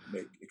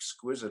make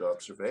exquisite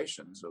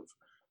observations of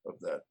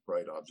that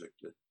bright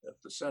object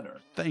at the center.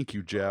 Thank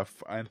you,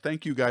 Jeff. And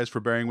thank you guys for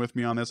bearing with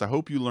me on this. I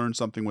hope you learned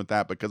something with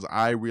that because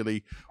I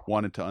really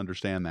wanted to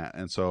understand that.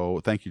 And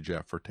so thank you,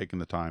 Jeff, for taking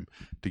the time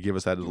to give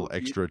us that little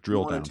extra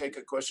drill down. Want to take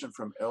a question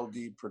from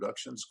LD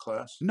Productions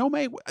class? No,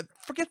 mate,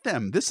 forget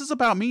them. This is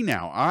about me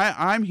now.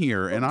 I'm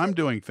here and I'm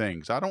doing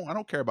things. I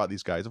don't care about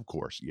these guys, of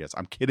course. Yes,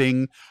 I'm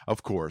kidding.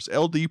 Of course.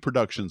 LD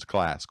Productions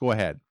class. Go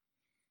ahead.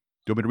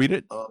 Do you want me to read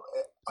it?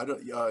 I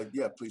don't.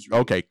 Yeah, please read.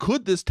 Okay.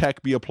 Could this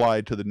tech be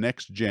applied to the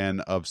next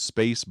gen of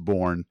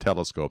space-borne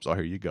telescopes? Oh,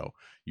 here you go.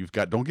 You've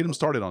got. Don't get them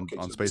started on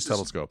space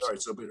telescopes.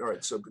 All right.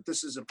 But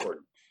this is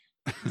important.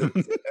 The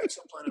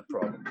exoplanet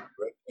problem,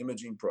 right,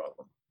 imaging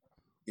problem,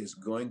 is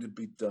going to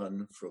be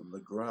done from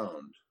the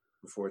ground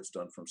before it's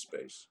done from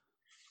space.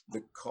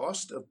 The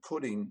cost of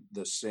putting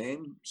the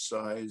same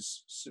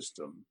size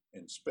system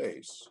in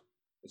space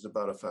is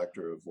about a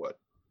factor of what?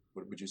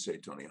 What would you say,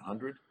 Tony?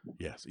 100?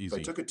 Yes, easy. If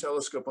I took a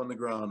telescope on the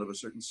ground of a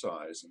certain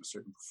size and a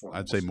certain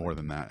performance, I'd say more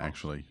than that,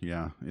 actually.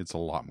 Yeah, it's a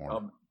lot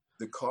more.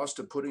 The cost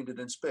of putting it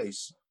in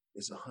space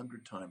is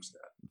 100 times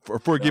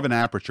that. For a given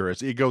aperture,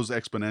 it goes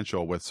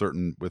exponential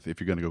with if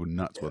you're going to go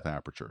nuts with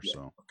aperture. Yeah.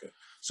 So okay,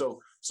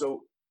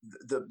 so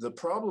the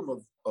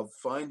problem of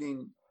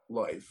finding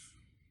life.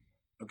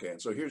 Okay,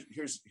 and so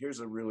here's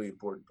a really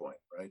important point,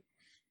 right?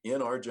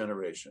 In our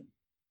generation,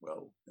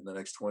 well, in the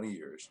next 20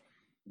 years.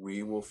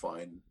 We will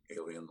find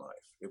alien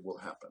life. It will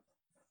happen.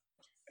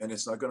 And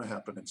it's not going to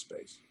happen in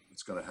space.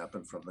 It's going to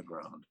happen from the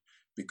ground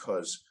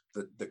because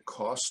the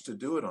cost to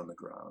do it on the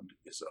ground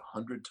is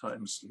 100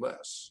 times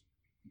less.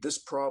 This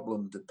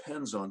problem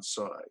depends on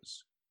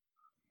size.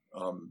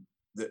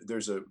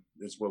 There's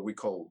what we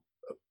call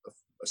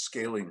a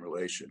scaling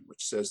relation,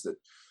 which says that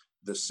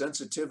the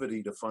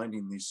sensitivity to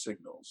finding these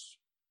signals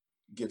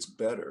gets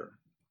better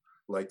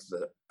like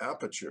the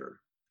aperture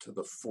to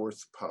the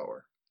 4th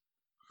power.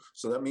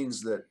 So that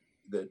means that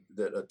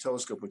a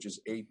telescope which is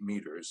 8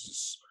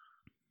 meters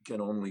can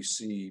only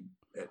see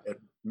at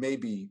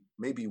maybe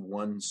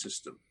one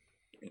system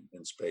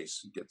in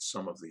space and get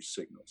some of these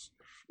signals.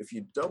 If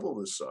you double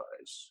the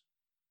size,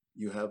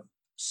 you have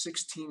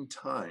 16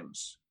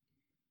 times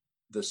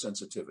the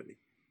sensitivity.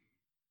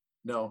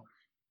 Now,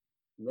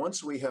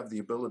 once we have the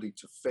ability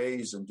to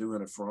phase and do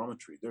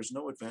interferometry, there's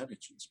no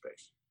advantage in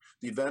space.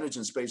 The advantage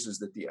in space is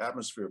that the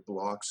atmosphere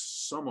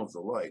blocks some of the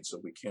light,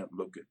 so we can't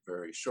look at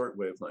very short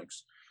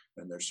wavelengths,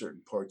 and there's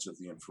certain parts of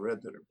the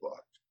infrared that are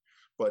blocked.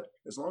 But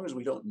as long as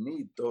we don't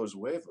need those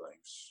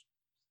wavelengths,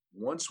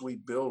 once we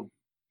build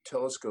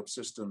telescope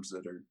systems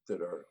that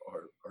are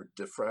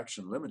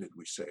diffraction limited,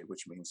 we say,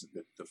 which means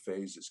that the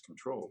phase is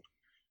controlled,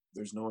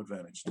 there's no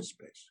advantage to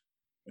space.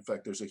 In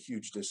fact, there's a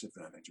huge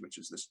disadvantage, which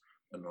is this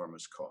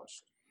enormous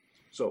cost.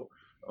 So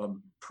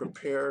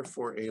prepare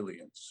for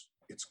aliens.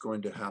 It's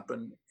going to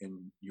happen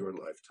in your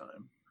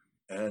lifetime.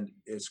 and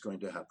it's going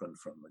to happen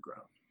from the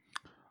ground.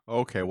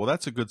 Okay, well,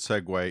 that's a good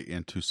segue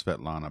into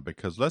Svetlana,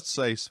 because let's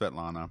say,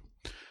 Svetlana,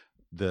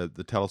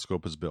 the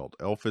telescope is built.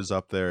 ELF is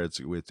up there.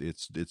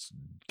 It's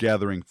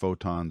gathering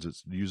photons.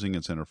 It's using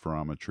its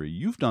interferometry.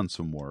 You've done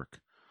some work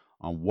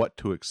on what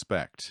to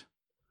expect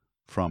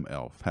from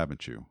ELF,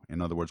 haven't you?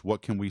 In other words,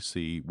 what can we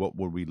see? What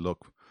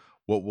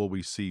will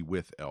we see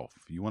with ELF?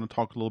 You want to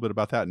talk a little bit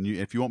about that? And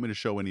if you want me to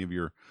show any of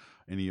your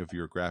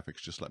graphics,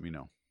 just let me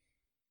know.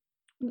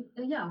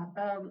 Yeah,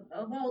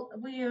 well,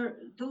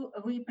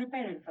 we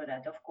preparing for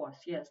that, of course,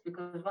 yes,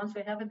 because once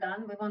we have it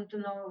done, we want to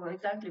know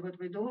exactly what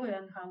we do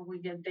and how we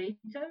get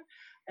data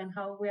and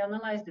how we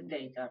analyze the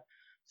data.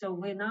 So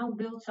we now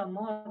build some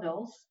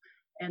models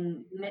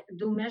and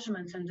do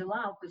measurements in the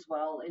lab as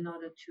well in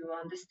order to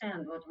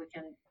understand what we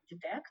can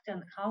detect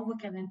and how we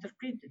can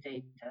interpret the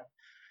data.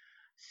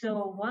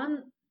 So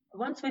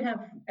once we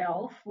have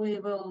ELF, we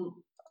will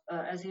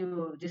as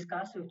you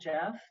discussed with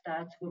Jeff,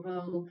 that we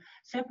will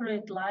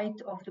separate light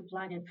of the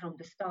planet from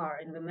the star,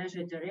 and we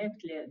measure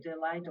directly the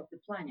light of the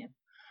planet.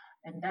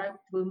 And that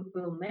we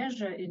will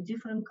measure in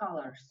different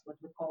colors, what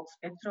we call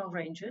spectral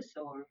ranges,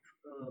 or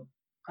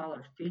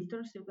color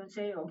filters, you can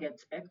say, or get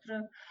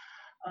spectra.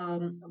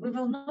 We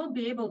will not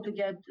be able to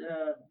get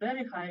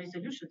very high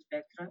resolution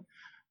spectra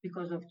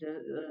because of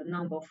the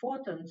number of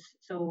photons.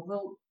 So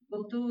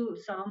we'll do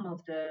some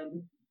of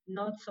the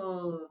not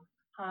so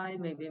high,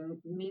 maybe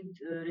mid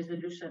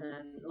resolution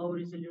and low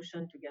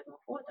resolution to get more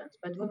photons.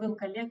 But we will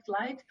collect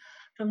light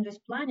from this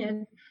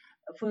planet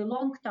for a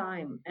long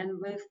time and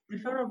with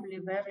preferably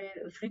very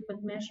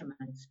frequent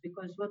measurements,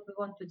 because what we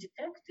want to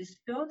detect is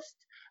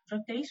first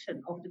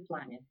rotation of the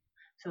planet.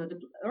 So the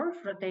Earth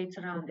rotates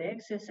around the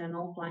axis, and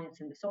all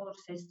planets in the solar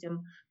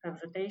system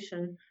have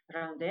rotation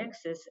around the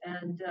axis,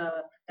 and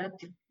that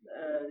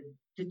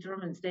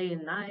determines day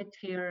and night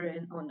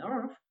here on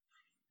Earth.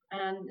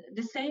 And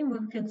the same we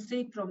can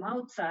see from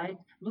outside,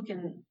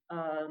 looking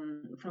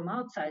from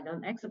outside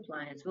on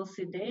exoplanets, we'll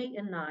see day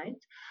and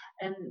night.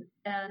 And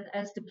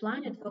as the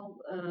planet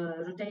will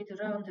rotate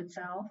around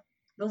itself,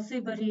 we'll see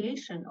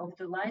variation of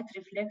the light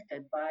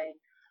reflected by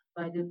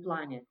the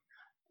planet.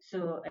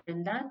 So,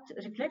 and that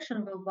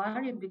reflection will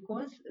vary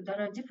because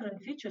there are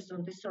different features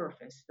on the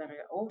surface. There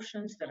are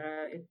oceans, there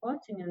are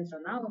continents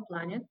on our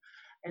planet,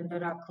 and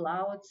there are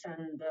clouds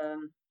and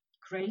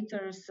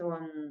craters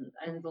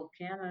and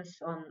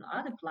volcanoes on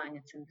other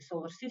planets in the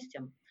solar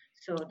system.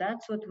 So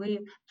that's what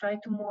we try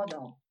to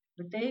model.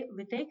 We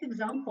take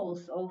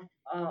examples of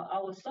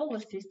our solar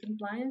system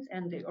planets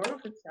and the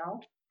Earth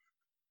itself,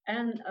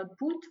 and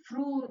put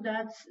through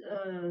that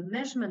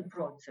measurement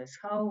process,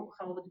 how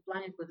the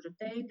planet would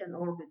rotate and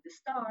orbit the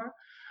star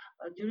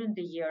during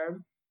the year.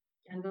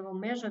 And we will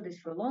measure this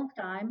for a long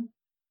time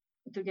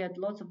to get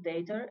lots of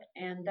data.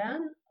 And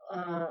then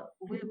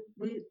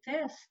we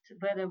test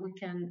whether we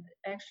can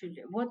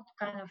actually, what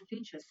kind of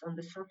features on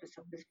the surface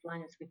of these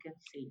planets we can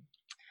see.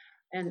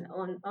 And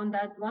on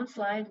that one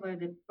slide where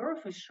the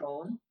Earth is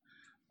shown,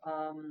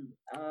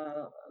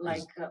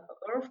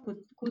 Earth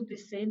could be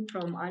seen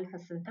from Alpha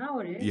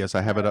Centauri. Yes,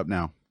 I have it up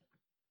now.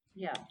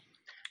 Yeah.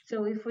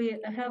 So if we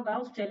have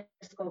our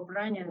telescope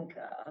running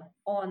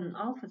on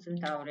Alpha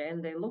Centauri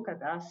and they look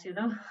at us, they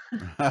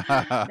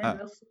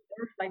will see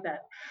Earth like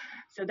that.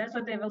 So that's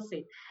what they will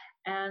see.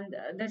 And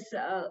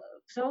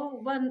so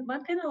one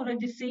can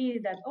already see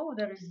that,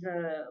 there is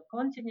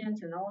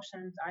continents and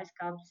oceans, ice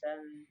caps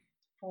and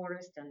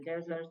forests and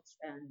deserts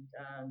and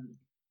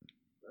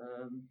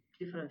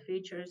different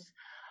features.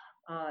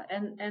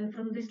 And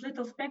from this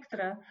little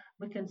spectra,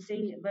 we can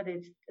see whether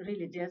it's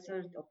really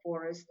desert or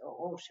forest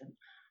or ocean.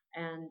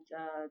 And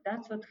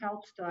that's what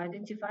helps to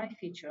identify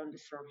feature on the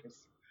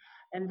surface.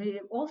 And we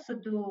also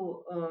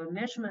do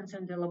measurements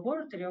in the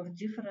laboratory of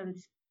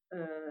different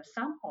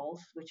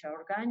samples, which are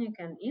organic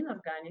and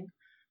inorganic,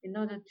 in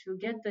order to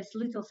get this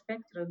little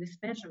spectra, these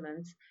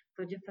measurements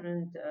for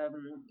different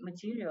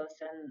materials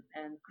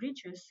and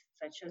creatures,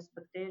 such as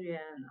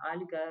bacteria and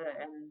algae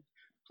and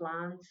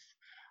plants,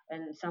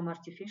 and some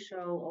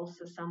artificial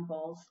also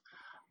samples,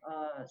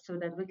 so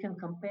that we can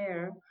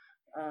compare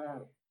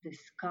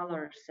these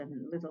colors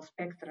and little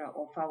spectra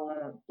of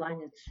our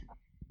planets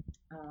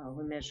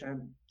we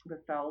measure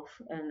with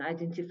ELF and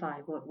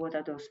identify what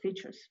are those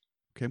features.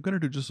 Okay, I'm going to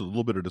do just a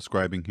little bit of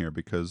describing here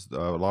because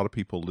a lot of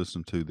people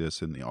listen to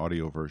this in the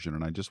audio version,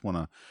 and I just want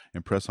to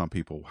impress on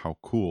people how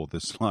cool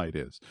this slide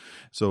is.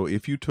 So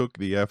if you took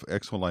the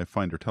ExoLife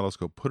Finder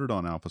telescope, put it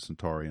on Alpha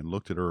Centauri, and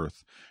looked at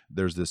Earth,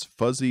 there's this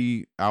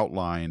fuzzy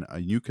outline.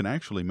 You can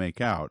actually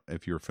make out,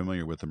 if you're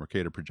familiar with the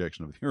Mercator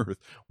projection of the Earth,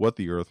 what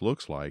the Earth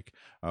looks like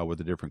with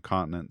the different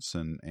continents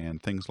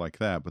and things like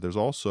that. But there's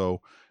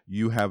also,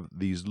 you have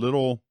these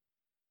little,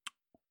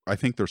 I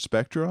think they're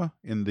spectra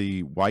in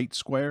the white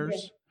squares.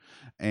 Yes.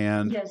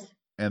 And yes.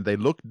 And they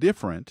look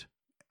different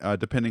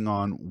depending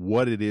on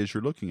what it is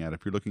you're looking at.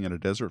 If you're looking at a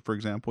desert, for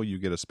example, you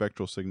get a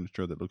spectral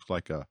signature that looks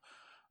like a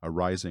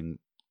rising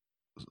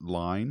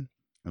line,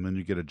 and then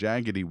you get a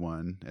jaggedy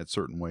one at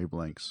certain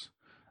wavelengths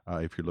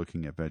if you're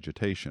looking at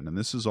vegetation. And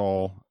this is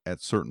all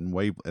at certain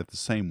at the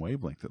same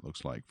wavelength, it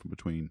looks like, from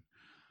between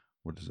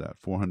what is that?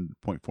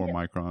 400.4 Yeah.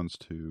 microns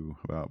to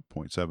about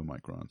 0.7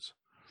 microns.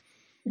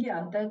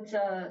 Yeah, that's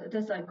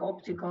like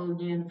optical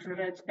near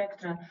infrared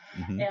spectra,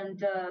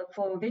 and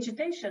for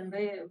vegetation,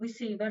 we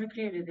see very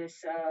clearly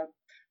this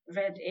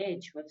red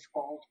edge, what's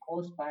called,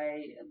 caused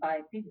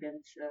by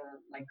pigments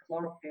like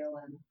chlorophyll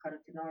and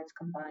carotenoids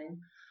combined.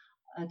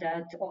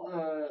 That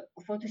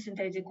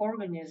photosynthetic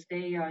organisms,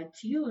 they are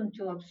tuned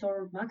to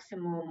absorb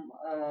maximum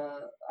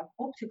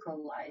optical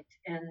light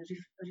and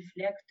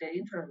reflect the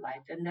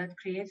infrared, and that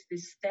creates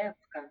this step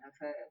kind of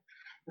a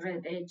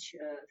red edge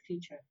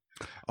feature.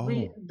 Oh.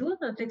 We do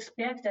not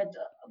expect that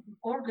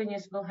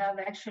organisms will have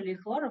actually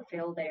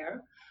chlorophyll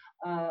there,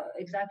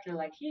 exactly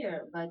like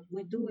here, but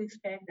we do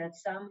expect that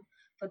some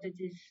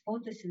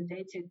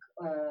photosynthetic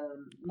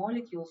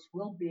molecules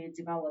will be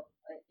developed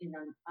in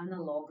an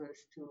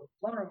analogous to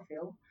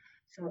chlorophyll.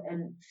 So,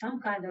 and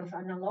some kind of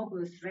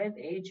analogous red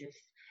edges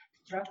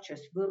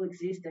structures will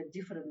exist at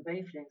different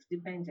wavelengths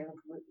depending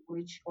on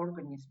which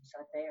organisms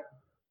are there.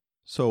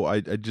 So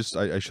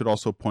I should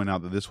also point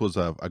out that this was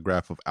a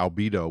graph of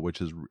albedo,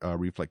 which is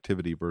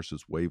reflectivity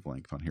versus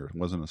wavelength on here. It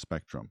wasn't a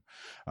spectrum.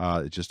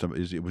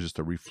 It was just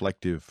a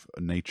reflective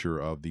nature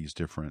of these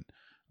different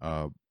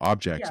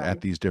objects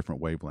at these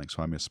different wavelengths.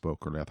 So I misspoke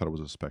earlier. I thought it was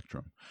a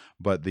spectrum.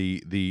 But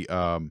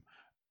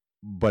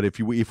but if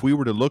we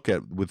were to look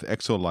at with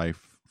ExoLife,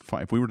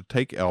 if we were to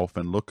take ELF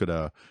and look at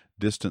a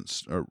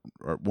distance or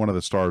one of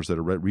the stars that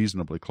are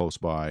reasonably close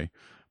by,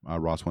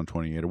 Ross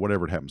 128 or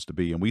whatever it happens to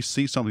be, and we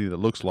see something that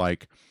looks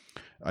like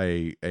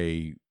a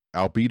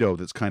albedo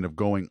that's kind of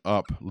going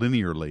up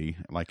linearly,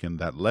 like in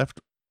that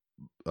left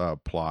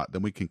plot,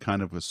 then we can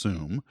kind of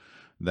assume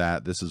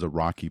that this is a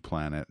rocky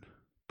planet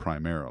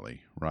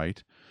primarily,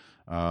 right?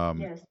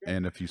 Yes.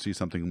 And if you see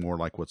something more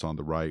like what's on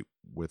the right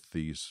with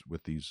these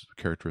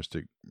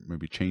characteristic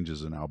maybe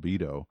changes in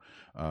albedo,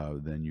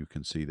 then you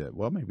can see that,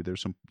 well, maybe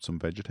there's some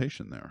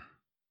vegetation there.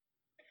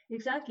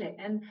 Exactly.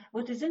 And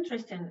what is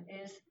interesting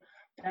is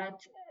that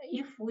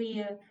if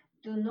we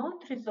do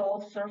not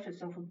resolve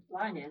surface of a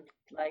planet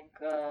like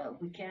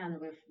we can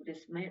with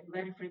this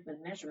very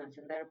frequent measurements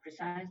and very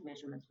precise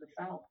measurements with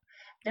ELF,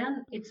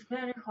 then it's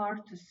very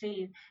hard to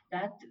see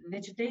that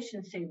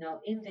vegetation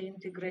signal in the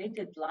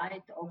integrated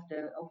light of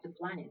the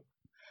planet.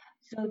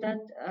 So that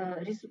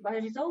by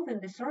resolving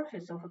the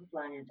surface of a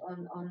planet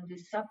on the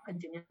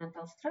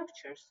subcontinental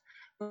structures,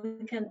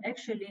 we can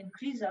actually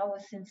increase our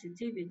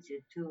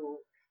sensitivity to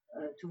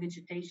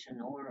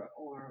vegetation or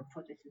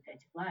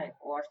photosynthetic light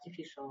or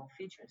artificial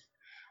features.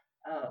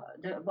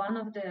 One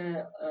of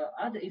the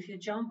other, if you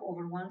jump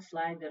over one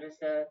slide, there is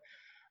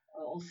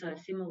also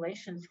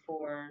simulations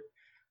for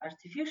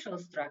artificial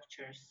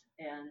structures,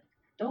 and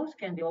those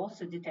can be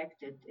also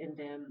detected in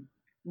the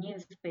near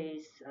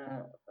space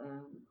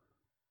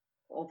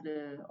of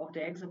the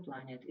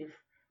exoplanet.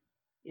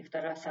 If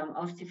there are some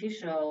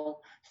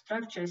artificial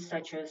structures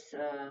such as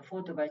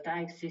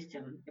photovoltaic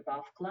system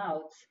above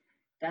clouds,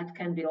 that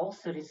can be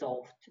also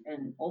resolved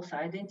and also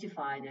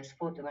identified as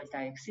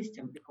photovoltaic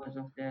system because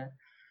of the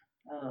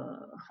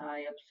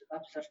high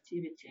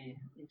absorptivity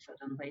in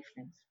certain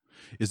wavelengths.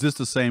 Is this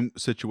the same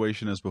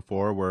situation as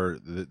before, where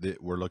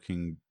we're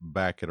looking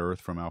back at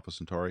Earth from Alpha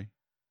Centauri?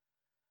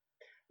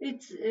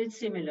 It's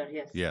similar,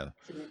 yes. Yeah.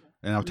 Similar.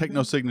 And now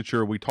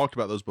technosignature, we talked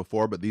about those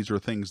before, but these are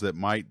things that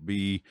might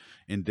be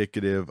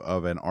indicative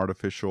of an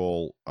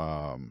artificial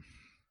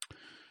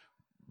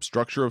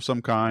structure of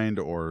some kind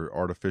or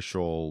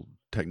artificial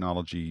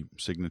technology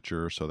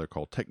signature. So they're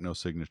called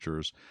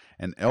technosignatures.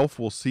 And ELF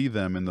will see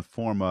them in the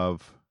form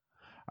of,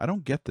 I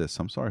don't get this.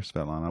 I'm sorry,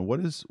 Svetlana.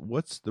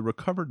 What's the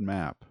recovered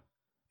map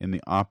in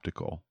the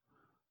optical?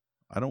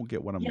 I don't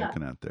get what I'm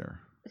looking at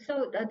there.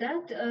 So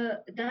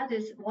that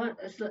is one.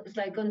 It's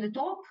like on the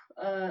top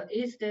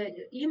is the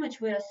image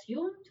we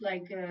assumed,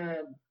 like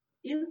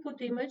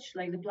input image,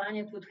 like the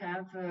planet would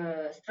have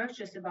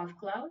structures above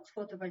clouds,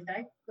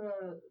 photovoltaic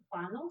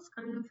panels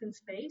kind of in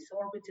space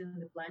orbiting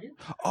the planet.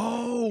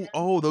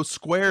 Oh, those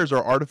squares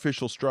are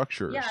artificial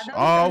structures.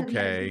 Yeah,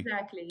 okay.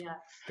 Exactly, yeah.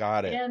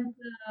 Got it. And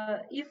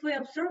if we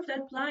observe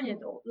that planet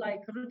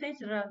like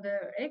rotates around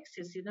the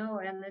axis,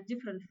 and at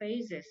different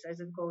phases as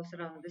it goes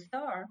around the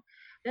star,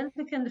 then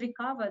we can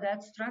recover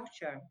that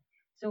structure.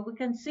 So we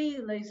can see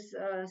this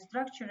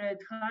structure at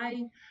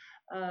high,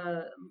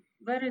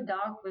 very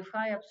dark with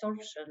high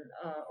absorption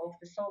of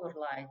the solar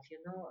light,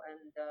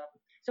 and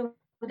so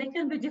they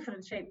can be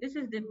different shape. This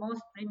is the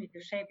most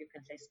primitive shape, you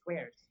can say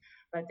squares,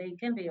 but they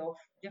can be of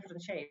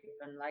different shape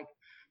and like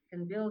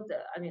can build,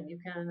 you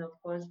can of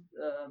course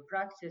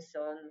practice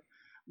on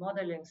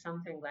modeling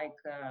something like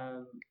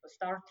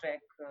Star Trek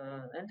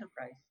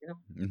Enterprise,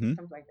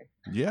 something like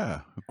that.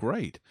 Yeah,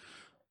 great.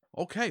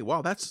 Okay,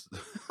 wow, that's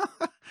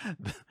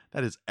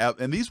that is,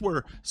 and these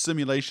were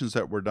simulations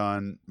that were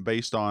done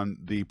based on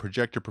the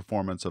projector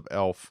performance of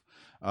ELF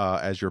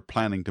as you're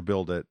planning to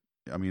build it.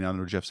 I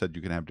know Jeff said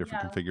you can have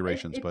different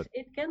configurations, but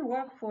it can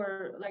work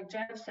for, like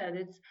Jeff said,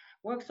 it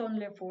works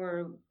only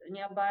for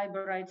nearby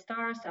bright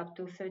stars up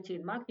to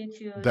 13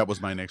 magnitude. That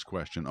was my next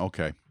question.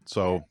 Okay,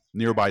 so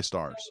nearby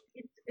stars.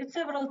 So it's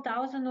several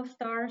thousand of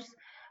stars.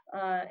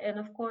 And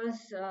of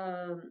course,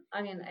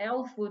 I mean,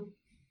 ELF would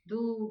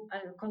do,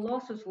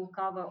 Colossus will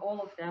cover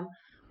all of them,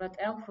 but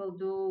ELF will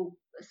do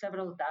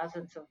several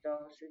dozens of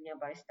those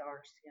nearby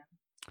stars. Yeah.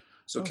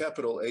 So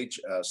capital H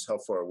asked, how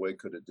far away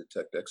could it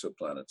detect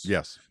exoplanets?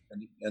 Yes.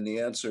 And the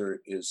answer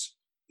is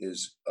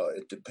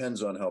it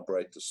depends on how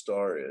bright the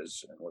star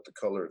is and what the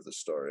color of the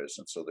star is,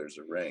 and so there's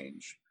a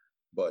range.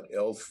 But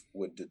ELF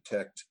would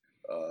detect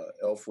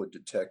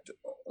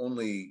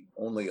only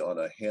on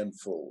a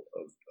handful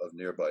of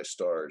nearby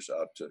stars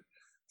out to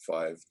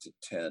 5 to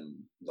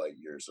 10 light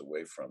years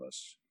away from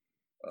us.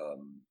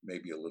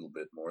 Maybe a little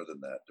bit more than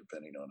that,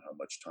 depending on how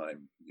much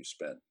time you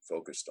spent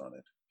focused on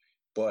it.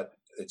 But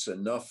it's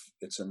enough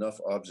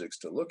objects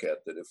to look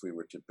at that if we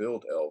were to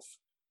build ELF,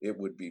 it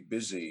would be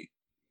busy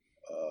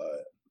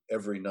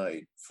every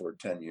night for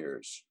 10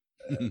 years.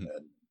 And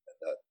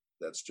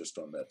that's just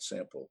on that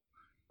sample.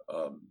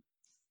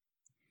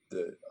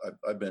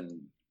 I've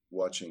been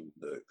watching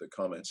the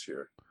comments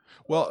here.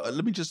 Well,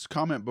 let me just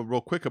comment, but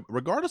real quick.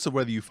 Regardless of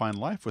whether you find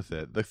life with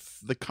it,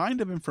 the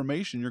kind of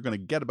information you're going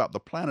to get about the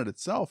planet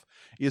itself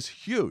is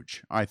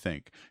huge. I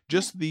think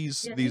just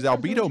these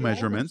albedo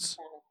measurements.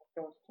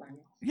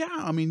 Yeah,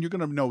 I mean, you're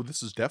going to know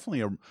this is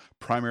definitely a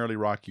primarily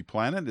rocky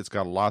planet. It's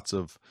got lots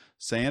of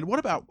sand. What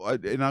about?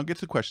 And I'll get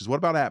to the questions. What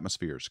about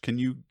atmospheres? Can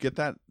you get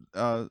that,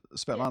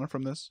 Svetlana,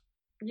 from this?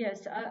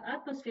 Yes,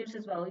 atmospheres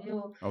as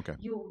well. Okay.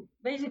 You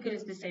basically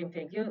it's the same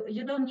thing.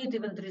 You don't need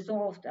even to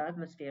resolve the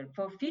atmosphere.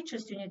 For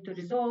features, you need to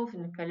resolve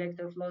and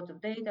collect a lot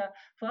of data.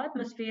 For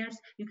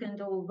atmospheres, you can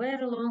do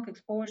very long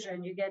exposure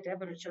and you get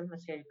average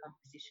atmospheric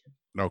composition.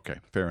 Okay,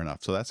 fair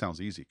enough. So that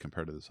sounds easy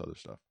compared to this other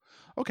stuff.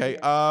 Okay.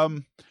 Yeah.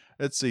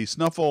 Let's see.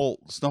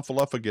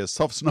 Snuffleupagus,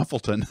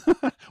 Snuffleton.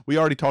 We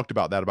already talked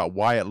about that, about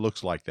why it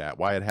looks like that,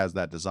 why it has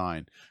that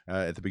design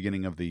at the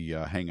beginning of the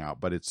hangout.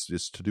 But it's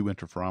to do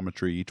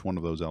interferometry. Each one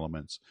of those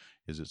elements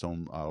is its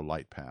own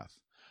light path.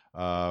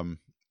 Hans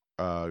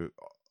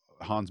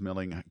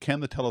Milling, can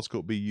the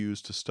telescope be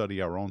used to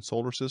study our own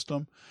solar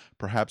system?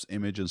 Perhaps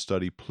image and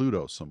study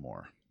Pluto some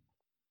more.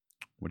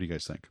 What do you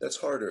guys think?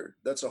 That's harder.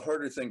 That's a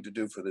harder thing to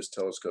do for this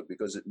telescope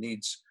because it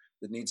needs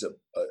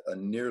a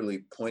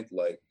nearly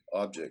point-like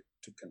object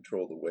to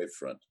control the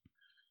wavefront.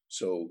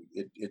 So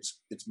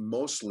it's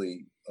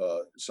mostly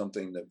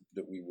something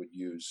that we would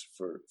use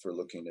for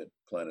looking at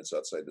planets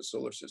outside the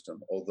solar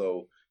system.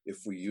 Although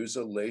if we use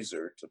a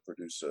laser to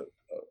produce a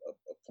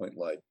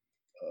point-like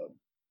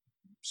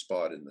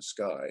spot in the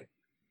sky,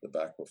 the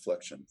back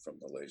reflection from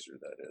the laser,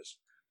 that is,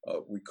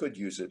 we could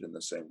use it in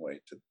the same way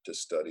to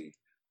study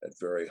at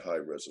very high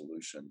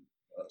resolution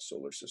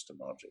solar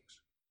system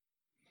objects.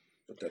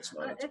 But that's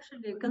not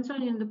actually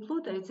concerning the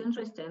Pluto. It's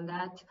interesting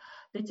that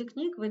the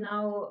technique we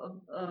now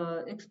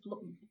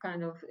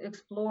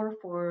explore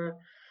for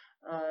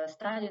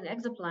studying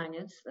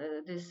exoplanets,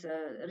 this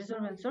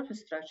resolving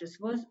surface structures,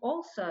 was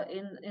also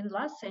in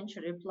last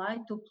century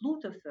applied to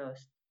Pluto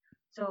first.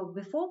 So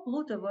before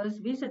Pluto was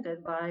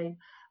visited by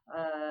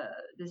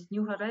this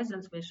New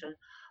Horizons mission,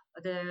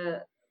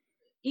 the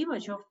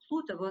image of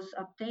Pluto was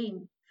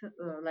obtained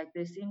like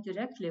this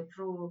indirectly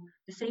through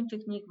the same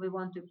technique we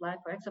want to apply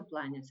for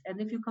exoplanets.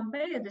 And if you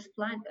compare these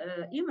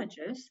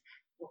images,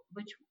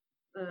 which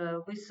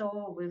we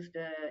saw with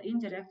the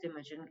indirect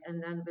imaging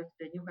and then with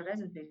the New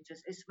Horizons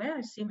pictures, it's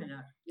very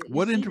similar.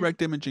 What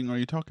indirect imaging are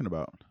you talking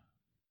about?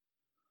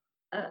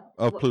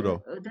 Of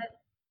Pluto?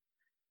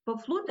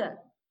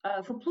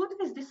 For Pluto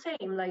is the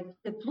same, like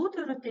the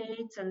Pluto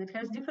rotates and it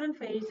has different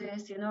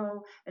phases,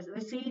 as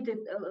we see it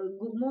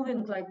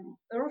moving like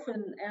Earth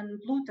and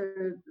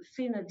Pluto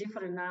seen at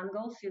different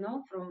angles,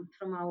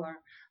 from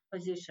our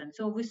position.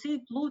 So we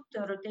see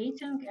Pluto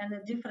rotating and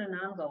at different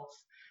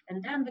angles.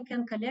 And then we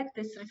can collect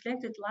this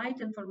reflected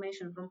light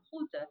information from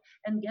Pluto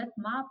and get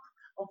map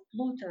of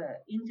Pluto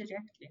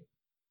indirectly.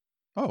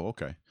 Oh,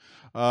 okay.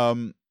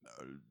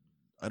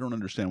 I don't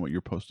understand what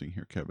you're posting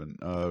here, Kevin.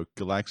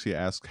 Galaxia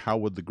asks, how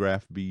would the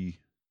graph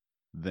be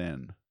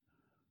then?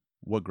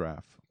 What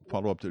graph?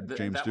 Follow up to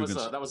James Dugan's.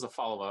 That was a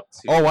follow up.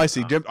 Oh, I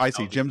see.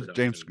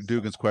 James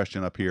Dugan's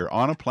question up here.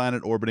 On a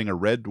planet orbiting a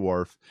red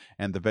dwarf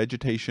and the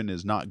vegetation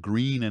is not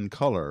green in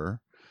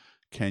color,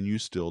 can you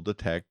still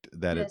detect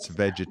that it's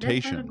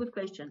vegetation? That's a very good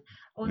question.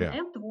 On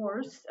M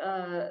dwarfs,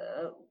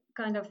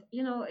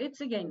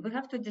 it's again, we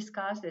have to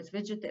discuss this.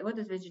 What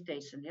is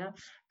vegetation? Yeah,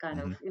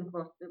 of in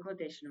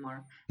quotation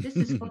mark. This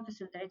is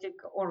photosynthetic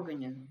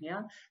organism.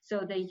 Yeah,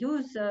 so they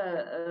use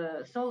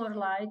solar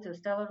light,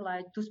 stellar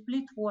light to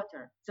split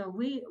water. So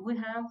we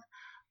have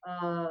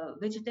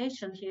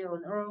vegetation here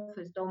on Earth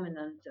is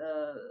dominant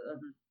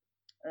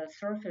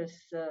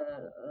surface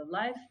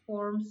life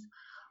forms.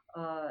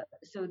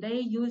 So they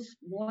use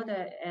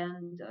water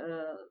and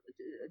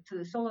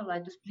to solar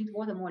light to split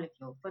water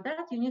molecule. For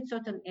that, you need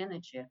certain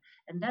energy,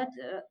 and that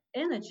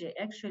energy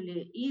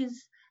actually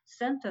is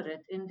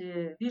centered in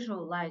the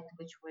visual light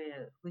which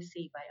we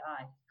see by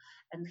eye.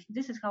 And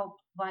this is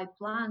why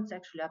plants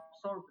actually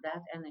absorb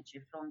that energy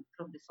from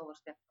the solar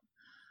spectrum.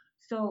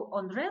 So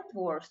on red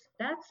dwarfs,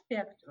 that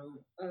spectrum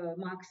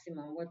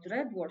maximum, what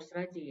red dwarfs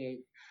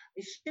radiate,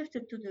 is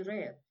shifted to the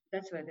red.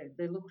 That's why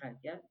they look red,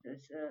 yeah?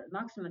 There's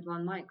maximum at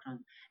 1 micron.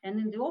 And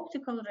in the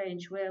optical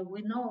range, where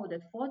we know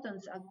that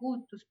photons are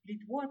good to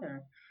split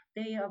water,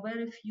 they are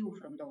very few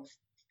from those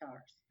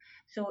stars.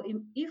 So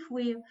if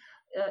we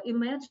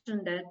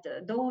imagine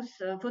that those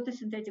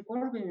photosynthetic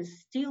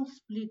organisms still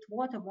split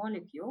water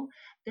molecule,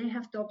 they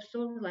have to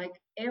absorb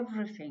like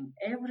everything,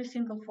 every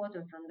single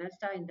photon from that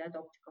star in that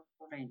optical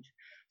range.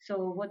 So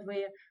what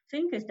we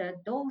think is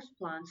that those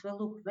plants will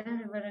look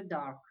very, very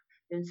dark.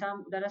 And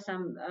there are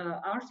some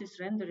artist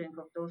rendering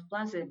of those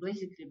plants that are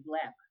basically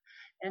black.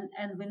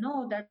 And we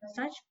know that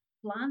such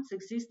plants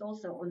exist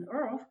also on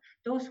Earth,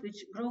 those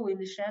which grow in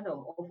the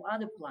shadow of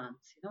other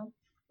plants, you know.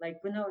 Like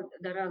we know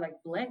there are like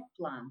black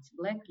plants,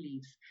 black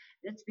leaves.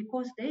 That's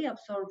because they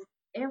absorb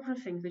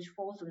everything which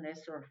falls on their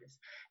surface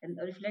and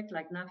reflect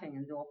like nothing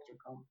in the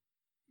optical.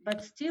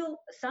 But still,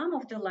 some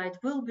of the light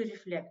will be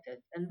reflected,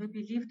 and we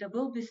believe there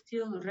will be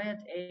still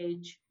red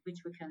edge which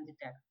we can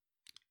detect.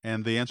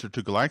 And the answer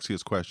to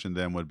Galaxia's question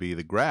then would be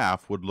the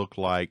graph would look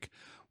like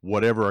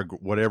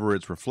whatever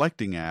it's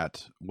reflecting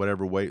at,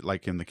 whatever way,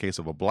 like in the case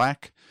of a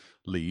black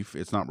leaf,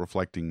 it's not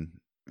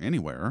reflecting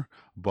anywhere,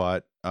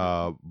 but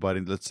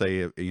let's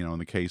say, you know, in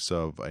the case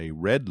of a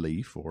red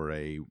leaf or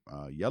a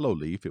yellow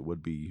leaf, it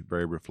would be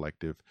very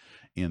reflective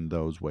in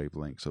those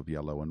wavelengths of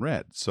yellow and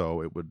red.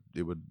 So it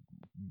would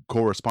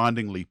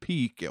correspondingly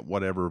peak at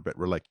whatever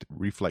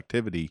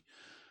reflectivity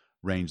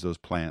range those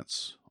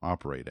plants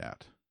operate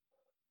at.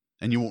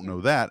 And you won't know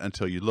that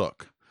until you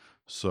look.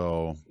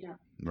 So, yeah.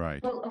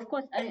 Right. Well, of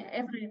course,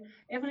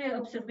 every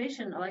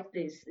observation like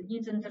this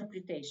needs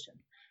interpretation.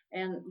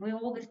 And we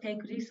always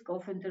take risk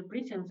of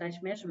interpreting such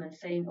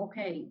measurements, saying,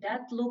 okay,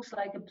 that looks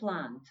like a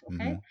plant,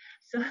 okay?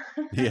 So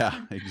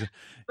Yeah,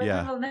 but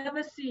yeah. we will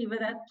never see with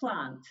that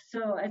plant.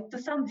 So to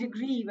some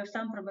degree, with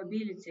some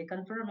probability,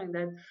 confirming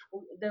that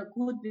there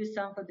could be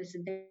some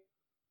photosynthetic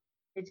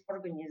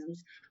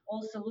organisms,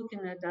 also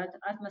looking at that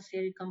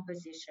atmospheric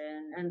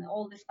composition and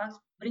all these facts,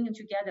 bringing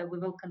together, we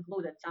will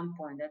conclude at some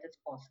point that it's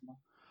possible.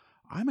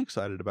 I'm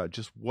excited about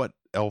just what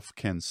ELF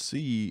can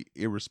see,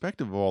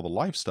 irrespective of all the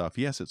life stuff.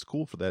 Yes, it's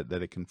cool for that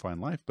it can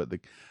find life, but the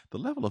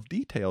level of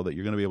detail that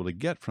you're going to be able to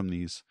get from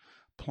these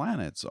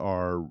planets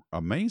are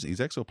amazing. These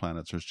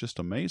exoplanets are just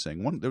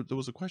amazing. There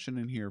was a question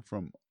in here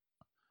from,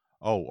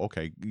 oh,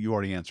 okay, you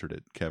already answered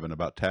it, Kevin,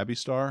 about Tabby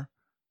Star.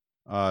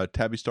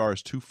 Tabby Star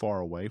is too far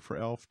away for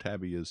ELF.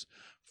 Tabby is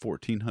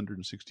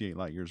 1,468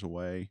 light years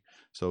away,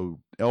 so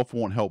ELF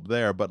won't help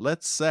there. But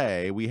let's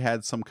say we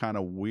had some kind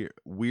of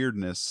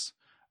weirdness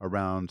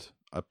around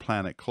a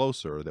planet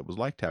closer that was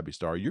like Tabby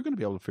Star. You're going to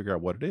be able to figure out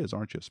what it is,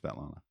 aren't you,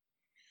 Svetlana?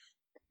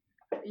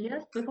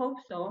 Yes, we hope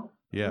so.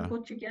 Yeah. We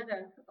put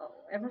together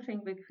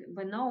everything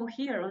we know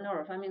here on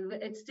Earth. I mean,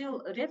 it's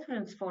still a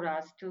reference for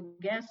us to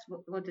guess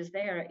what is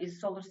there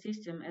is solar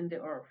system and the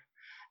Earth.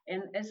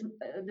 And as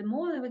the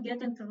more we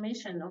get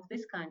information of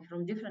this kind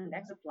from different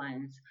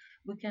exoplanets,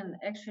 we can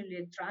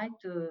actually try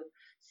to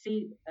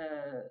see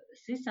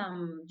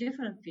some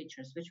different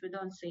features which we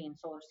don't see in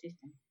solar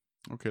system.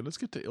 Okay, let's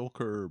get to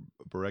Ilker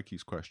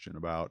Barecki's question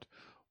about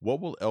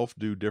what will ELF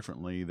do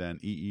differently than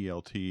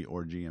EELT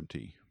or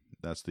GMT?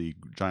 That's the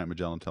Giant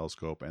Magellan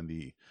Telescope and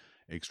the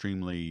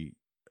extremely,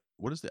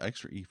 what is the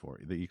extra E for?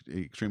 The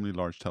extremely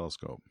large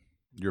telescope.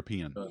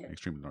 European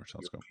extremely large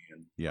telescope.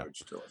 European large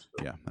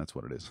telescope. Yeah, that's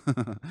what it is.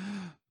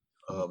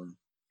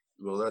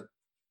 Well,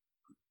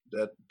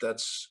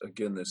 that's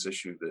again this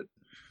issue that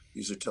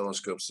these are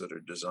telescopes that are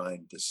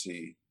designed to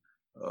see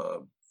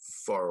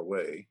far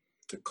away,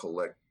 to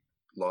collect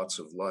lots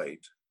of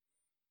light,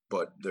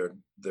 but they're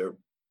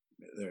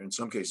in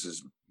some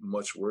cases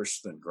much worse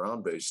than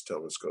ground-based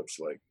telescopes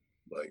like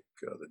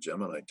the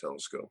Gemini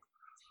telescope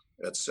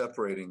at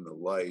separating the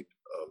light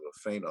of a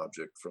faint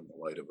object from the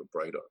light of a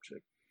bright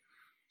object.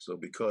 So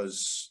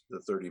because the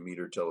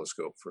 30-meter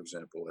telescope, for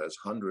example, has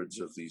hundreds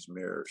of these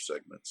mirror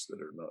segments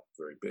that are not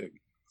very big,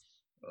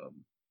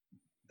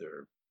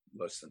 they're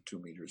less than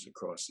 2 meters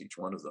across each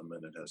one of them,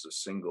 and it has a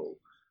single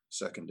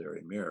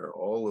secondary mirror,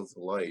 all of the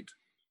light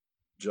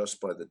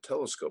just by the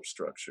telescope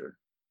structure,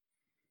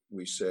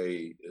 we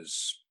say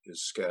is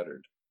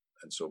scattered.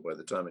 And so by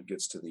the time it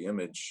gets to the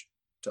image,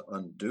 to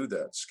undo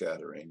that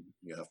scattering,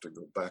 you have to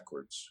go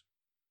backwards.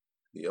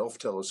 The ELF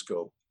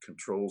telescope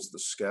controls the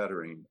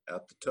scattering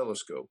at the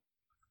telescope.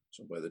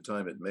 So by the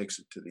time it makes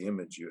it to the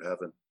image, you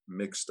haven't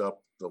mixed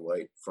up the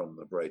light from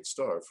the bright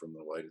star from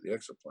the light of the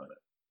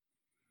exoplanet.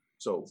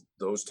 So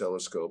those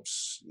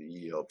telescopes, the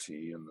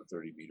EELT and the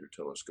 30-meter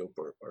telescope,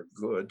 are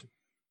good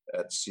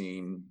at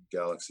seeing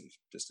galaxies,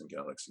 distant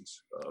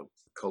galaxies,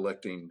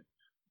 collecting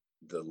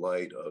the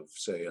light of,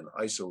 say, an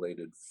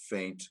isolated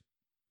faint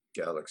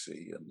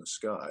galaxy in the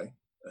sky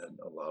and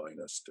allowing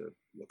us to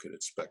look at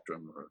its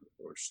spectrum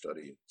or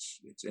study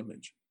its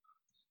image.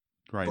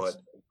 Right.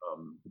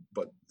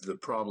 But the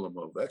problem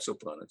of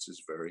exoplanets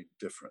is very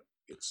different.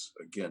 It's,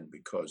 again,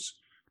 because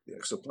the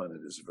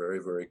exoplanet is very,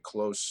 very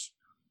close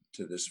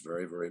to this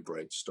very, very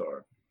bright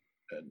star.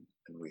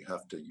 and we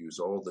have to use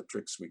all the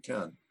tricks we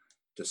can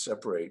to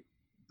separate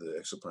the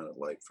exoplanet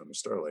light from the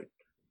starlight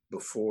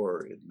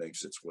before it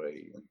makes its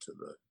way into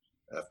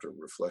after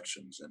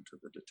reflections into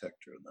the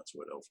detector, and that's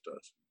what ELF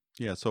does.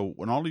 Yeah, so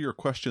when all of your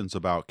questions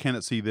about can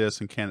it see this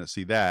and can it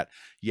see that,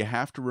 you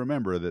have to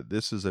remember that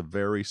this is a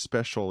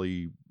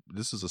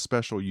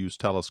special use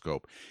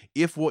telescope.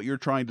 If what you're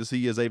trying to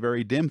see is a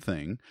very dim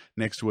thing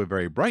next to a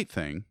very bright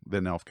thing,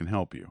 then ELF can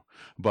help you.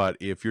 But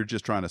if you're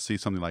just trying to see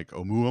something like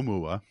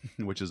Oumuamua,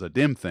 which is a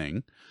dim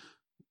thing,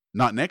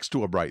 not next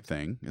to a bright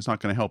thing, it's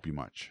not going to help you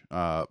much.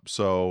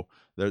 So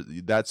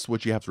that's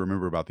what you have to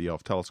remember about the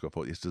ELF telescope.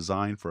 It's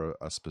designed for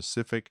a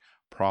specific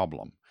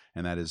problem,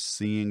 and that is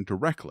seeing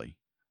directly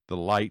the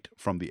light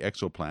from the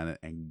exoplanet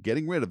and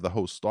getting rid of the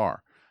host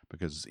star,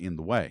 because it's in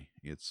the way.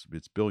 It's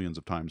billions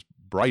of times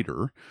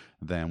brighter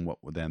than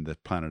the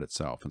planet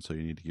itself, and so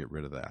you need to get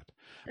rid of that.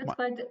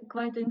 That's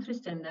quite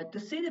interesting. That to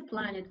see the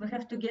planet, we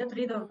have to get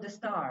rid of the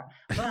star,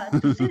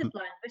 but to see the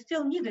planet, we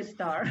still need a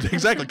star.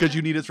 Exactly, because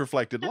you need its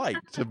reflected light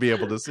to be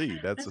able to see.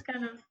 That's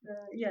kind of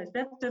yes,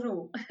 that's the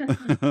rule.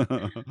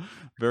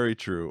 Very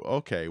true.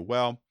 Okay,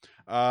 well,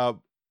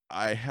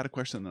 I had a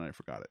question and then I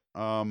forgot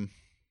it.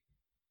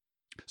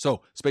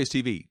 So Space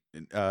TV,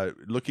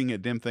 looking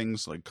at dim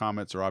things like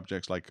comets or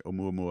objects like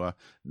Oumuamua,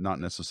 not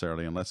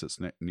necessarily unless it's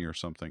near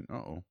something.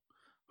 Uh-oh.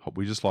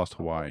 We just lost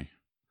Hawaii.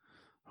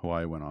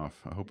 Hawaii went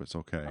off. I hope it's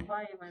okay.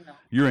 Hawaii went off.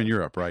 You're in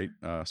Europe, right,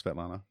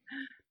 Svetlana?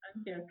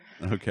 I'm here.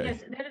 Okay.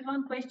 Yes, there is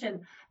one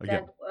question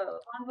that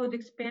one would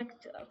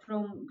expect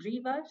from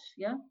Grivas,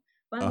 yeah?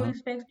 One would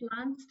expect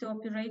planets to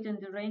operate in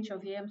the range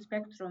of EM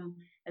spectrum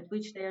at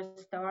which their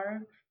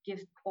star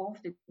gives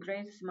off the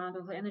greatest amount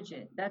of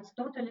energy. That's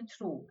totally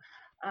true.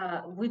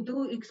 We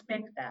do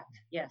expect that,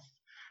 yes.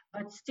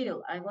 But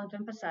still, I want to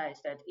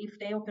emphasize that if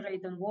they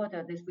operate on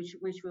water,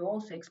 which we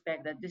also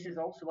expect that this is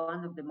also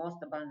one of the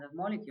most abundant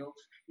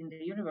molecules in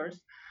the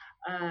universe,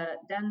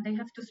 then they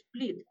have to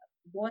split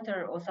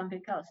water or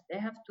something else. They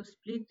have to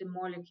split the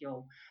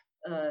molecule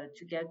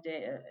to get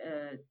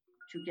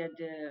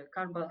the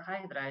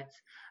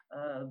carbohydrates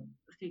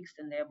fixed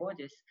in their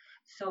bodies.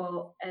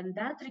 So, and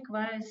that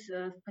requires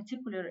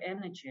particular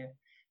energy.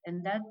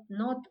 And that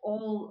not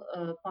all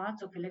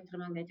parts of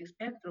electromagnetic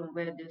spectrum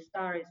where the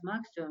star is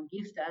maximum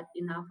gives that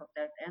enough of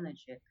that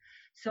energy.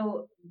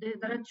 So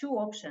there are two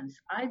options.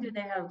 Either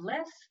they have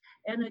less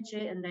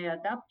energy and they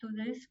adapt to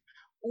this,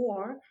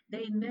 or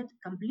they invent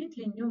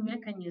completely new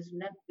mechanism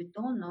that we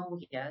don't know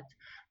yet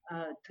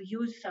to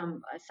use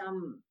some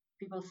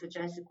people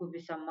suggest it could be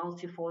some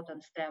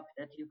multi-photon step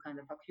that you kind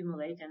of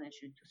accumulate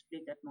energy to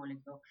split that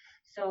molecule.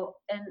 So,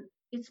 and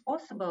it's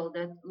possible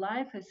that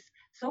life is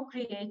so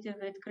creative,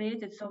 it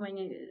created so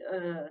many,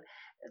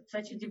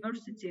 such a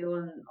diversity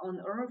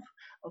on Earth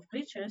of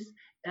creatures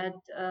that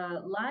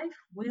life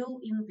will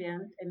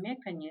invent a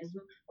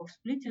mechanism of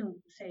splitting,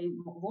 say,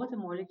 water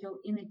molecule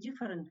in a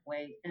different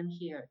way than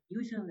here,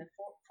 using the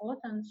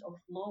photons of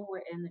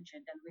lower energy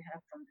than we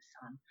have from the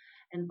sun.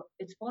 And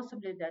it's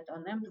possibly that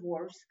on M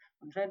dwarfs,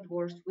 on red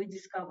dwarfs, we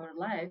discover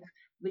life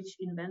which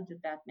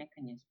invented that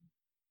mechanism.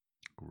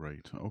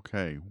 Great.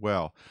 Okay.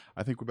 Well,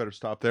 I think we better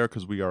stop there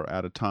because we are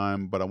out of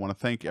time. But I want to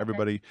thank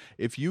everybody.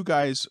 If you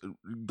guys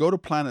go to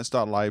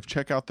planets.live,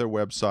 check out their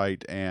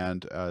website,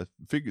 and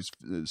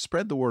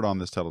spread the word on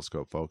this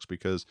telescope, folks,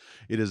 because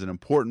it is an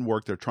important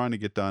work they're trying to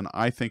get done.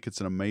 I think it's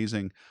an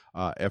amazing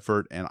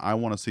effort, and I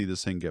want to see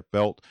this thing get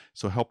built.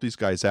 So help these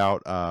guys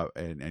out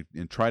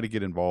and try to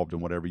get involved in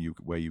whatever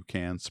way you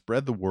can.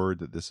 Spread the word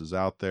that this is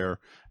out there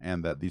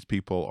and that these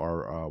people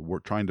are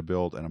trying to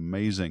build an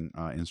amazing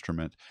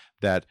instrument.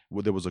 That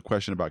there was a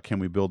question about, can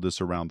we build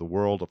this around the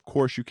world? Of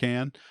course you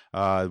can.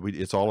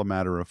 It's all a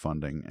matter of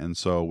funding, and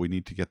so we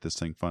need to get this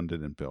thing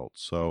funded and built.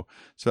 So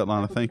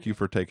Svetlana, thank you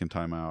for taking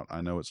time out. I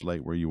know it's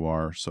late where you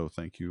are, so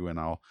thank you. And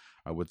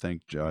I would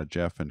thank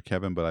Jeff and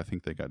Kevin, but I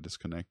think they got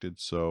disconnected.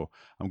 So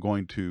I'm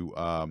going to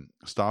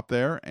stop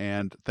there,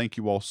 and thank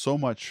you all so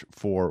much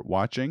for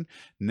watching.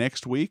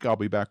 Next week, I'll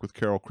be back with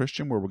Carol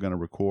Christian, where we're going to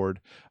record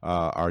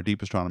our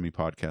Deep Astronomy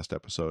podcast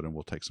episode, and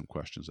we'll take some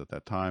questions at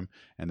that time,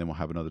 and then we'll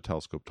have another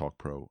Telescope Talk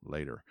Pro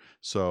later.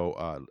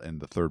 So in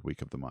the third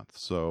week of the month.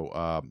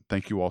 So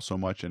thank you all so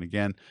much. And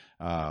again,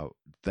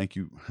 thank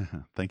you.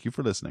 Thank you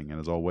for listening. And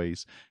as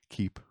always,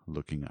 keep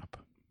looking up.